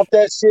stopped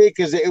that shit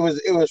because it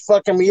was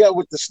fucking me up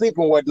with the sleep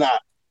and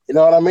whatnot. You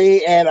know what I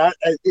mean? And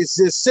it's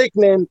just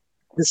sickening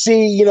to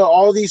see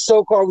all these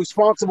so-called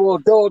responsible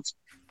adults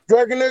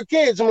drugging their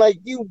kids. I'm like,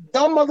 you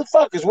dumb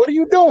motherfuckers, what are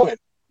you doing?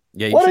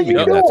 Yeah, you shouldn't be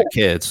doing that to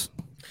kids.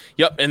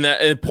 Yep,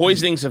 and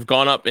poisonings have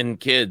gone up in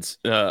kids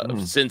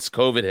since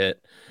COVID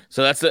hit.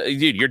 So that's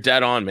dude, you're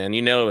dead on, man.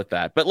 You know with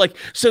that. But like,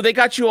 so they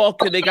got you all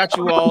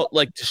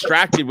like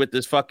distracted with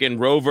this fucking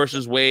Roe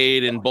versus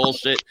Wade and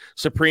bullshit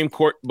Supreme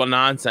Court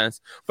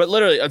nonsense. But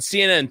literally on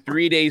CNN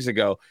 3 days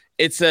ago,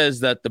 it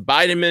says that the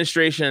Biden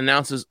administration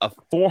announces a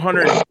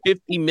 $450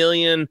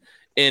 million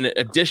in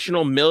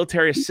additional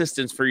military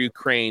assistance for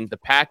Ukraine. The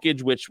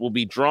package, which will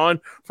be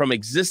drawn from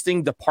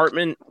existing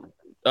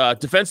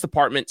Defense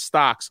Department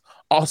stocks,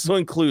 also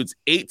includes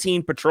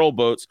 18 patrol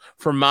boats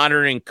for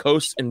monitoring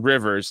coasts and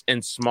rivers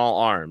and small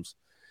arms.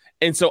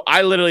 And so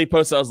I literally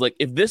posted, I was like,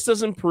 if this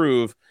doesn't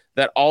prove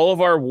that all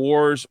of our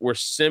wars were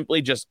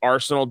simply just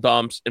arsenal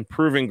dumps and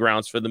proving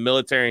grounds for the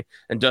military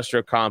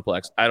industrial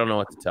complex, I don't know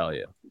what to tell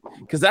you.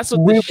 Because that's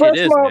what this shit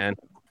is, man.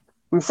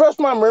 Refresh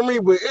my memory,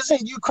 but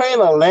isn't Ukraine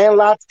a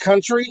landlocked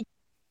country?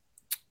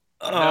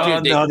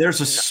 No,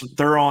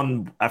 they're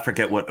on, I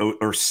forget what,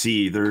 or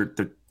sea. They're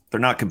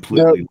not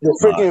completely. The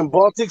freaking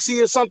Baltic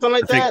Sea or something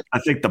like that? I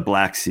think the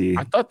Black Sea.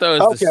 I thought that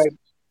was okay.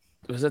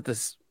 Was it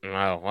this? Oh,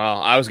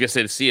 well, I was going to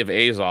say the Sea of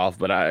Azov,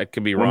 but I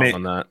could be wrong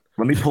on that.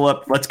 Let me pull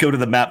up. Let's go to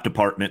the map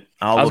department.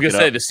 I was going to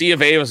say the Sea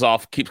of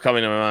Azov keeps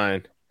coming to my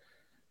mind.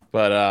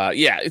 But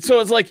yeah,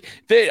 so it's like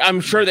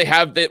I'm sure they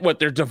have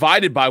they're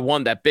divided by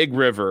that big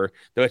river,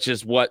 which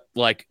is what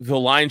like the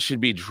line should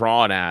be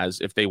drawn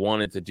as if they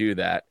wanted to do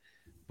that.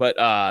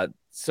 But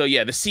so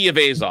yeah, the Sea of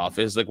Azov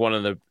is like one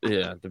of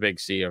the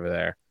big sea over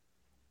there.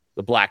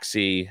 The Black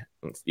Sea,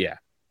 yeah.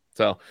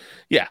 So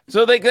yeah,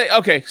 so they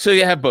okay. So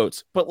you have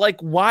boats, but like,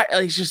 why?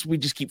 We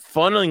just keep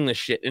funneling this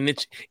shit, and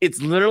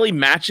it's literally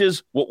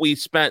matches what we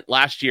spent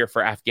last year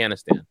for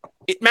Afghanistan.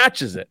 It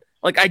matches it,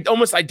 like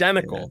almost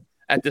identical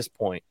at this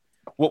point.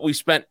 What we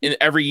spent in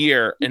every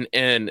year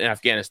in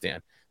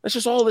Afghanistan. That's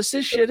just all this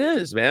shit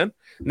is, man.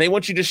 And they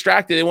want you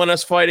distracted. They want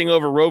us fighting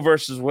over Roe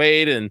versus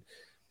Wade and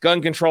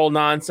gun control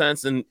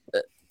nonsense, and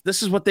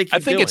this is what they keep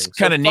doing. I think it's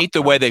kind of neat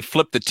the way they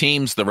flipped the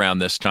teams around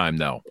this time,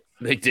 though.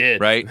 They did,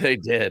 right? They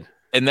did,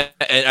 and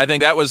I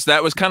think that was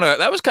kind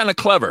of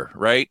clever,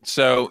 right?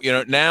 So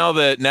now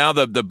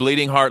the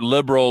bleeding heart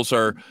liberals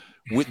are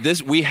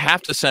we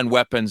have to send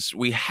weapons.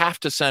 We have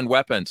to send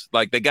weapons.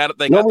 Like they got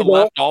the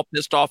left all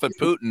pissed off at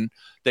Putin.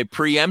 They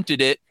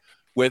preempted it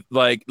with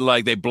like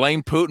they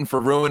blame Putin for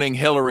ruining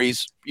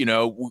Hillary's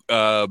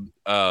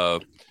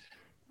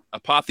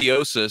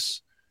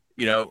apotheosis.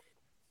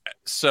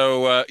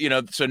 So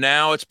so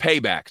now it's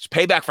payback. It's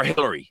payback for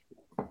Hillary,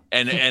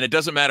 and it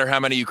doesn't matter how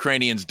many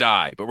Ukrainians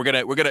die, but we're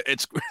gonna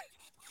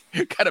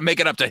gotta make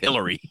it up to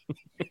Hillary.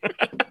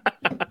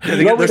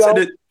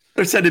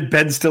 They're sending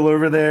Ben still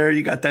over there.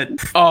 You got that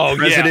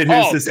president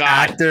who's this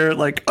actor.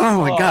 Like,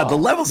 oh my god, the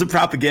levels of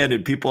propaganda.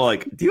 And people are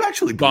like, do you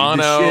actually believe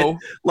this shit?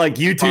 Like,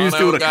 U2's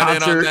doing a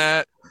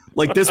concert.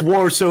 Like, this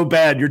war is so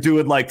bad, you're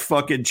doing like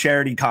fucking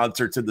charity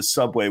concerts in the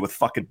subway with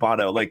fucking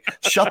Bono. Like,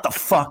 shut the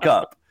fuck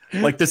up.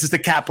 Like, this is the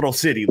capital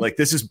city. Like,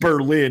 this is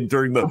Berlin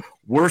during the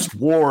worst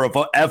war of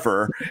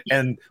ever,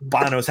 and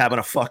Bono's having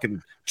a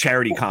fucking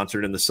charity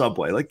concert in the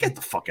subway. Like, get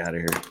the fuck out of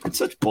here. It's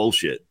such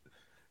bullshit.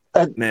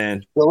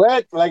 Man.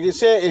 Correct. Like you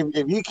said,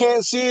 if you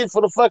can't see it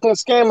for the fucking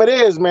scam it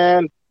is,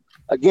 man,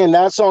 again,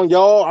 that's on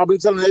y'all. I'll be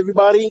telling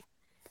everybody,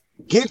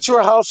 get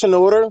your house in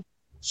order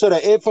so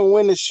that if and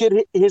when the shit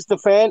hits the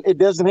fan, it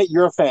doesn't hit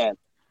your fan.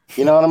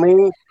 You know what I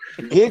mean?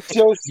 Get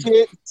your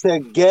shit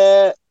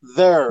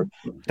together.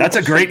 That's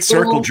a great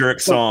Circle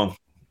Jerk song.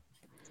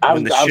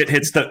 When the shit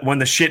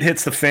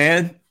hits the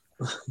fan,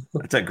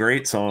 that's a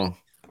great song.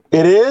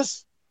 It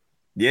is?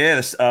 Yeah,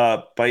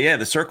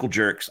 the Circle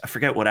Jerks. I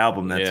forget what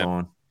album that's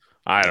on.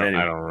 I don't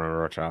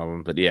remember which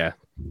album, but yeah.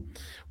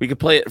 We could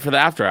play it for the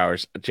after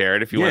hours,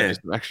 Jared, if you want to do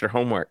some extra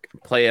homework.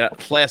 Play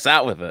us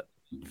out with it.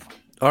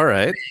 All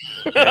right.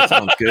 That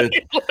sounds good.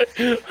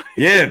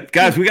 Yeah,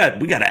 guys, we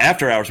got an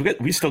after hours.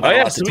 We still got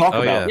a lot to talk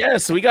about. Yeah,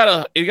 so we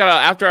got an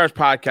after hours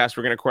podcast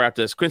we're gonna record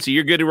after this. Quincy,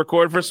 you're good to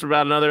record for us for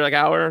about another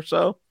hour or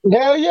so?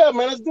 Hell yeah,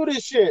 man. Let's do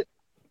this shit.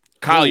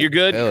 Kyle, you're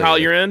good? Kyle,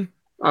 you're in?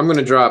 I'm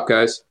gonna drop,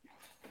 guys.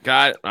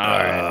 Got it. All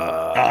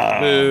right.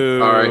 Boo.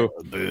 All right.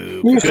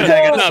 Boo.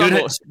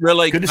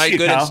 Good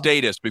in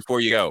status before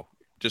you go.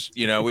 Just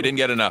we didn't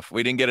get enough.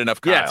 We didn't get enough.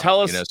 Kyle. Yeah,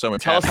 tell us. Tell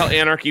us how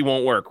anarchy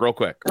won't work, real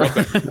quick. Give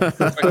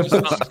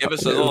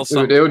us a little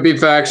something. It would be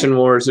faction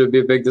wars. It would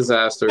be a big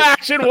disaster.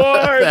 Faction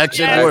wars.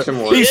 Faction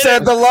wars. He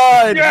said the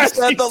line. Yes,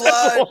 he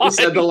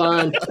said the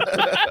line.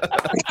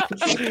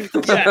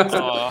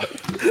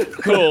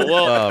 Cool.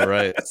 Well, all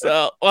right.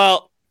 So,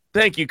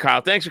 thank you,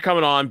 Kyle. Thanks for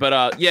coming on.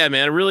 But yeah,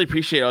 man, I really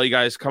appreciate all you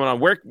guys coming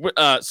on.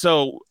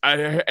 So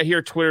I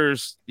hear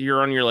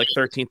you're on your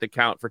 13th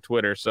account for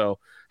Twitter. So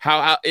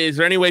how is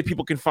there any way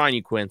people can find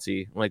you,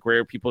 Quincy? Like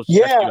where people check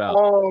you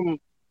out?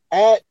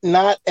 At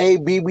not a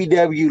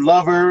BBW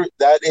lover.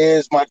 That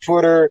is my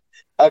Twitter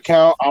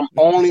account. I'm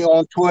only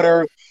on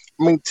Twitter.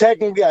 I mean,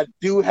 technically, I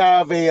do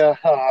have a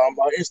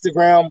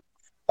Instagram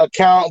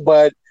account,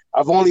 but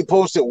I've only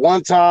posted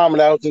one time, and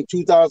that was in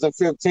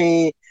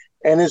 2015.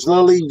 And it's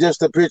literally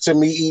just a picture of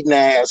me eating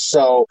ass.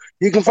 So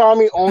you can find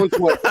me on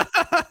Twitter.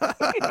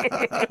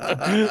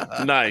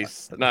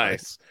 Nice.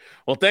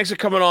 Well, thanks for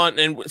coming on.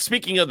 And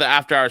speaking of the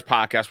After Hours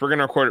podcast, we're going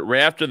to record it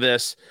right after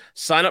this.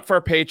 Sign up for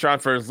our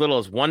Patreon for as little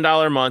as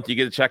 $1 a month. You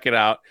get to check it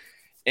out.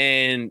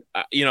 And,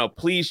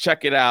 please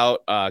check it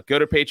out. Go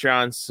to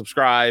Patreon,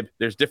 subscribe.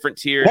 There's different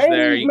tiers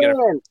there. You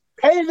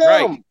pay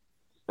them.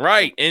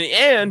 Right.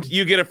 And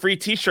you get a free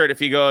T-shirt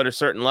if you go at a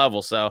certain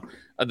level. So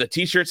the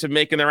T-shirts are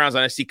making their rounds.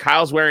 And I see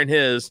Kyle's wearing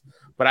his,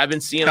 but I've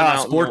been seeing them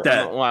out sport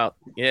that. a while.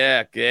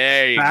 Yeah,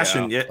 there you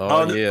Fashion, go.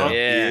 yeah.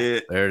 Yeah.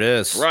 There it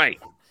is. Right.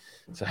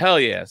 So hell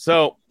yeah.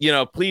 So,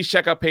 please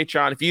check out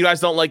Patreon. If you guys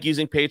don't like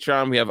using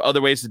Patreon, we have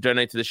other ways to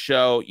donate to the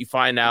show. You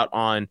find out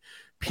on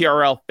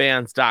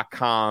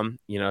PRLfans.com.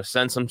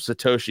 Send some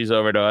Satoshis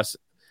over to us.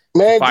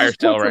 Man, just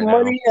put some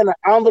money in an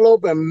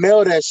envelope and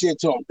mail that shit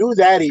to them. Do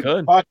that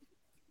even.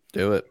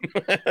 Do it.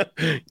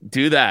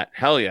 Do that.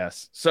 Hell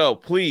yes. So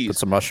please put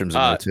some mushrooms in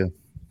there too.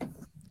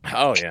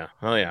 Oh yeah.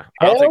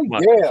 I'll take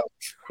mushrooms.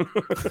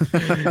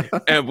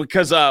 And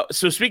because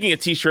so speaking of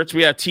T-shirts,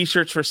 we have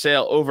T-shirts for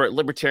sale over at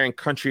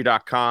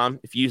libertariancountry.com.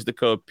 If you use the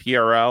code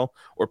PRL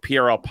or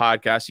PRL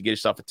podcast, you get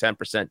yourself a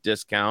 10%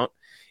 discount.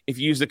 If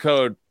you use the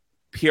code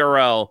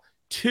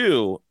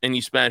PRL2 and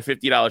you spend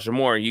 $50 or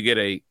more, you get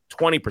a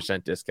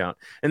 20% discount.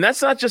 And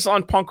that's not just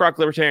on Punk Rock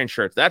Libertarian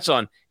shirts. That's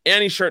on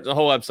any shirt in the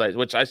whole website,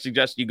 which I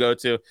suggest you go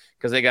to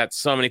because they got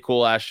so many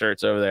cool ass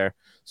shirts over there.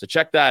 So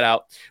check that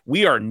out.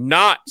 We are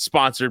not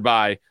sponsored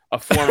by a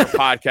former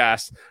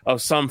podcast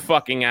of some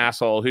fucking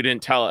asshole who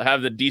didn't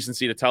have the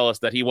decency to tell us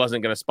that he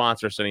wasn't going to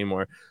sponsor us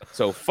anymore.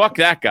 So fuck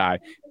that guy.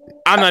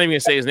 I'm not even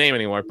going to say his name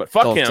anymore, but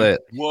fuck him. Say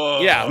it.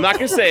 Whoa. Yeah, I'm not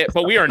going to say it,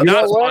 but we are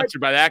not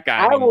sponsored by that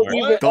guy anymore. I will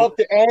even up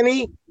to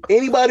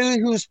anybody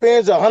who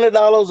spends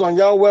 $100 on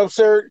y'all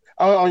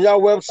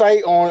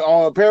website,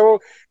 on apparel,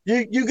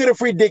 you get a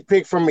free dick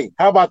pic from me.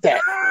 How about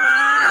that?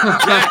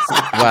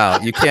 Wow,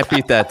 you can't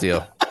beat that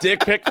deal.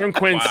 Dick pic from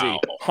Quincy,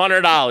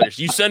 $100.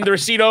 You send the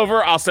receipt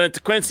over, I'll send it to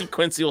Quincy.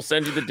 Quincy will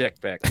send you the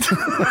dick pic.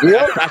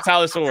 Yep. That's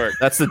how this will work.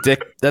 That's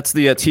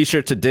the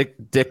T-shirt to dick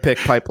pic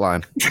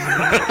pipeline.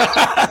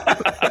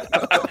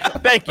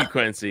 Thank you,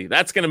 Quincy.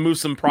 That's gonna move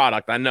some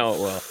product. I know it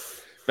will.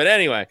 But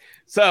anyway,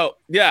 so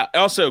yeah.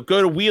 Also,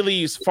 go to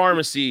Wheelie's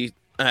Pharmacy.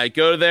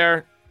 Go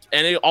there,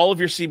 and all of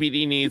your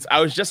CBD needs.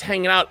 I was just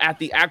hanging out at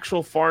the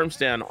actual farm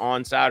stand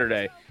on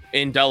Saturday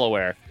in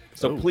Delaware.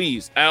 So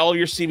please, all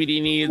your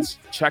CBD needs,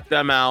 check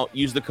them out.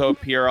 Use the code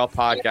PRL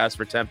podcast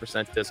for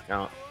 10%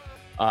 discount.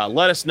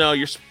 Let us know.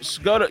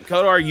 Go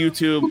to our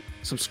YouTube,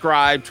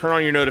 subscribe, turn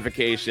on your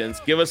notifications,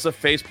 give us a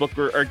Facebook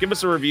or give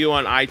us a review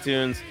on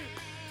iTunes.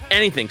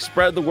 Anything.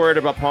 Spread the word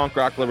about Punk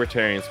Rock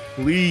Libertarians,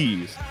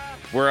 please.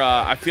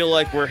 I feel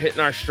like we're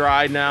hitting our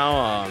stride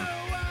now.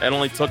 It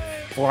only took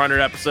 400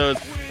 episodes,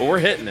 but we're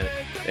hitting it.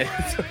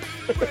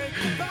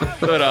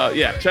 But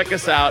yeah, check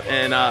us out,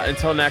 and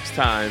until next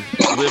time,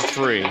 live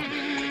free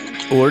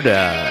or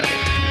die.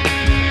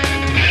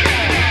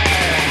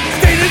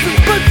 Statism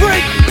split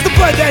free with the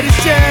blood that is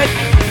shed,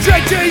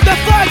 drenching the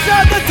flags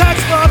of the tax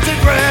bombs in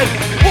red.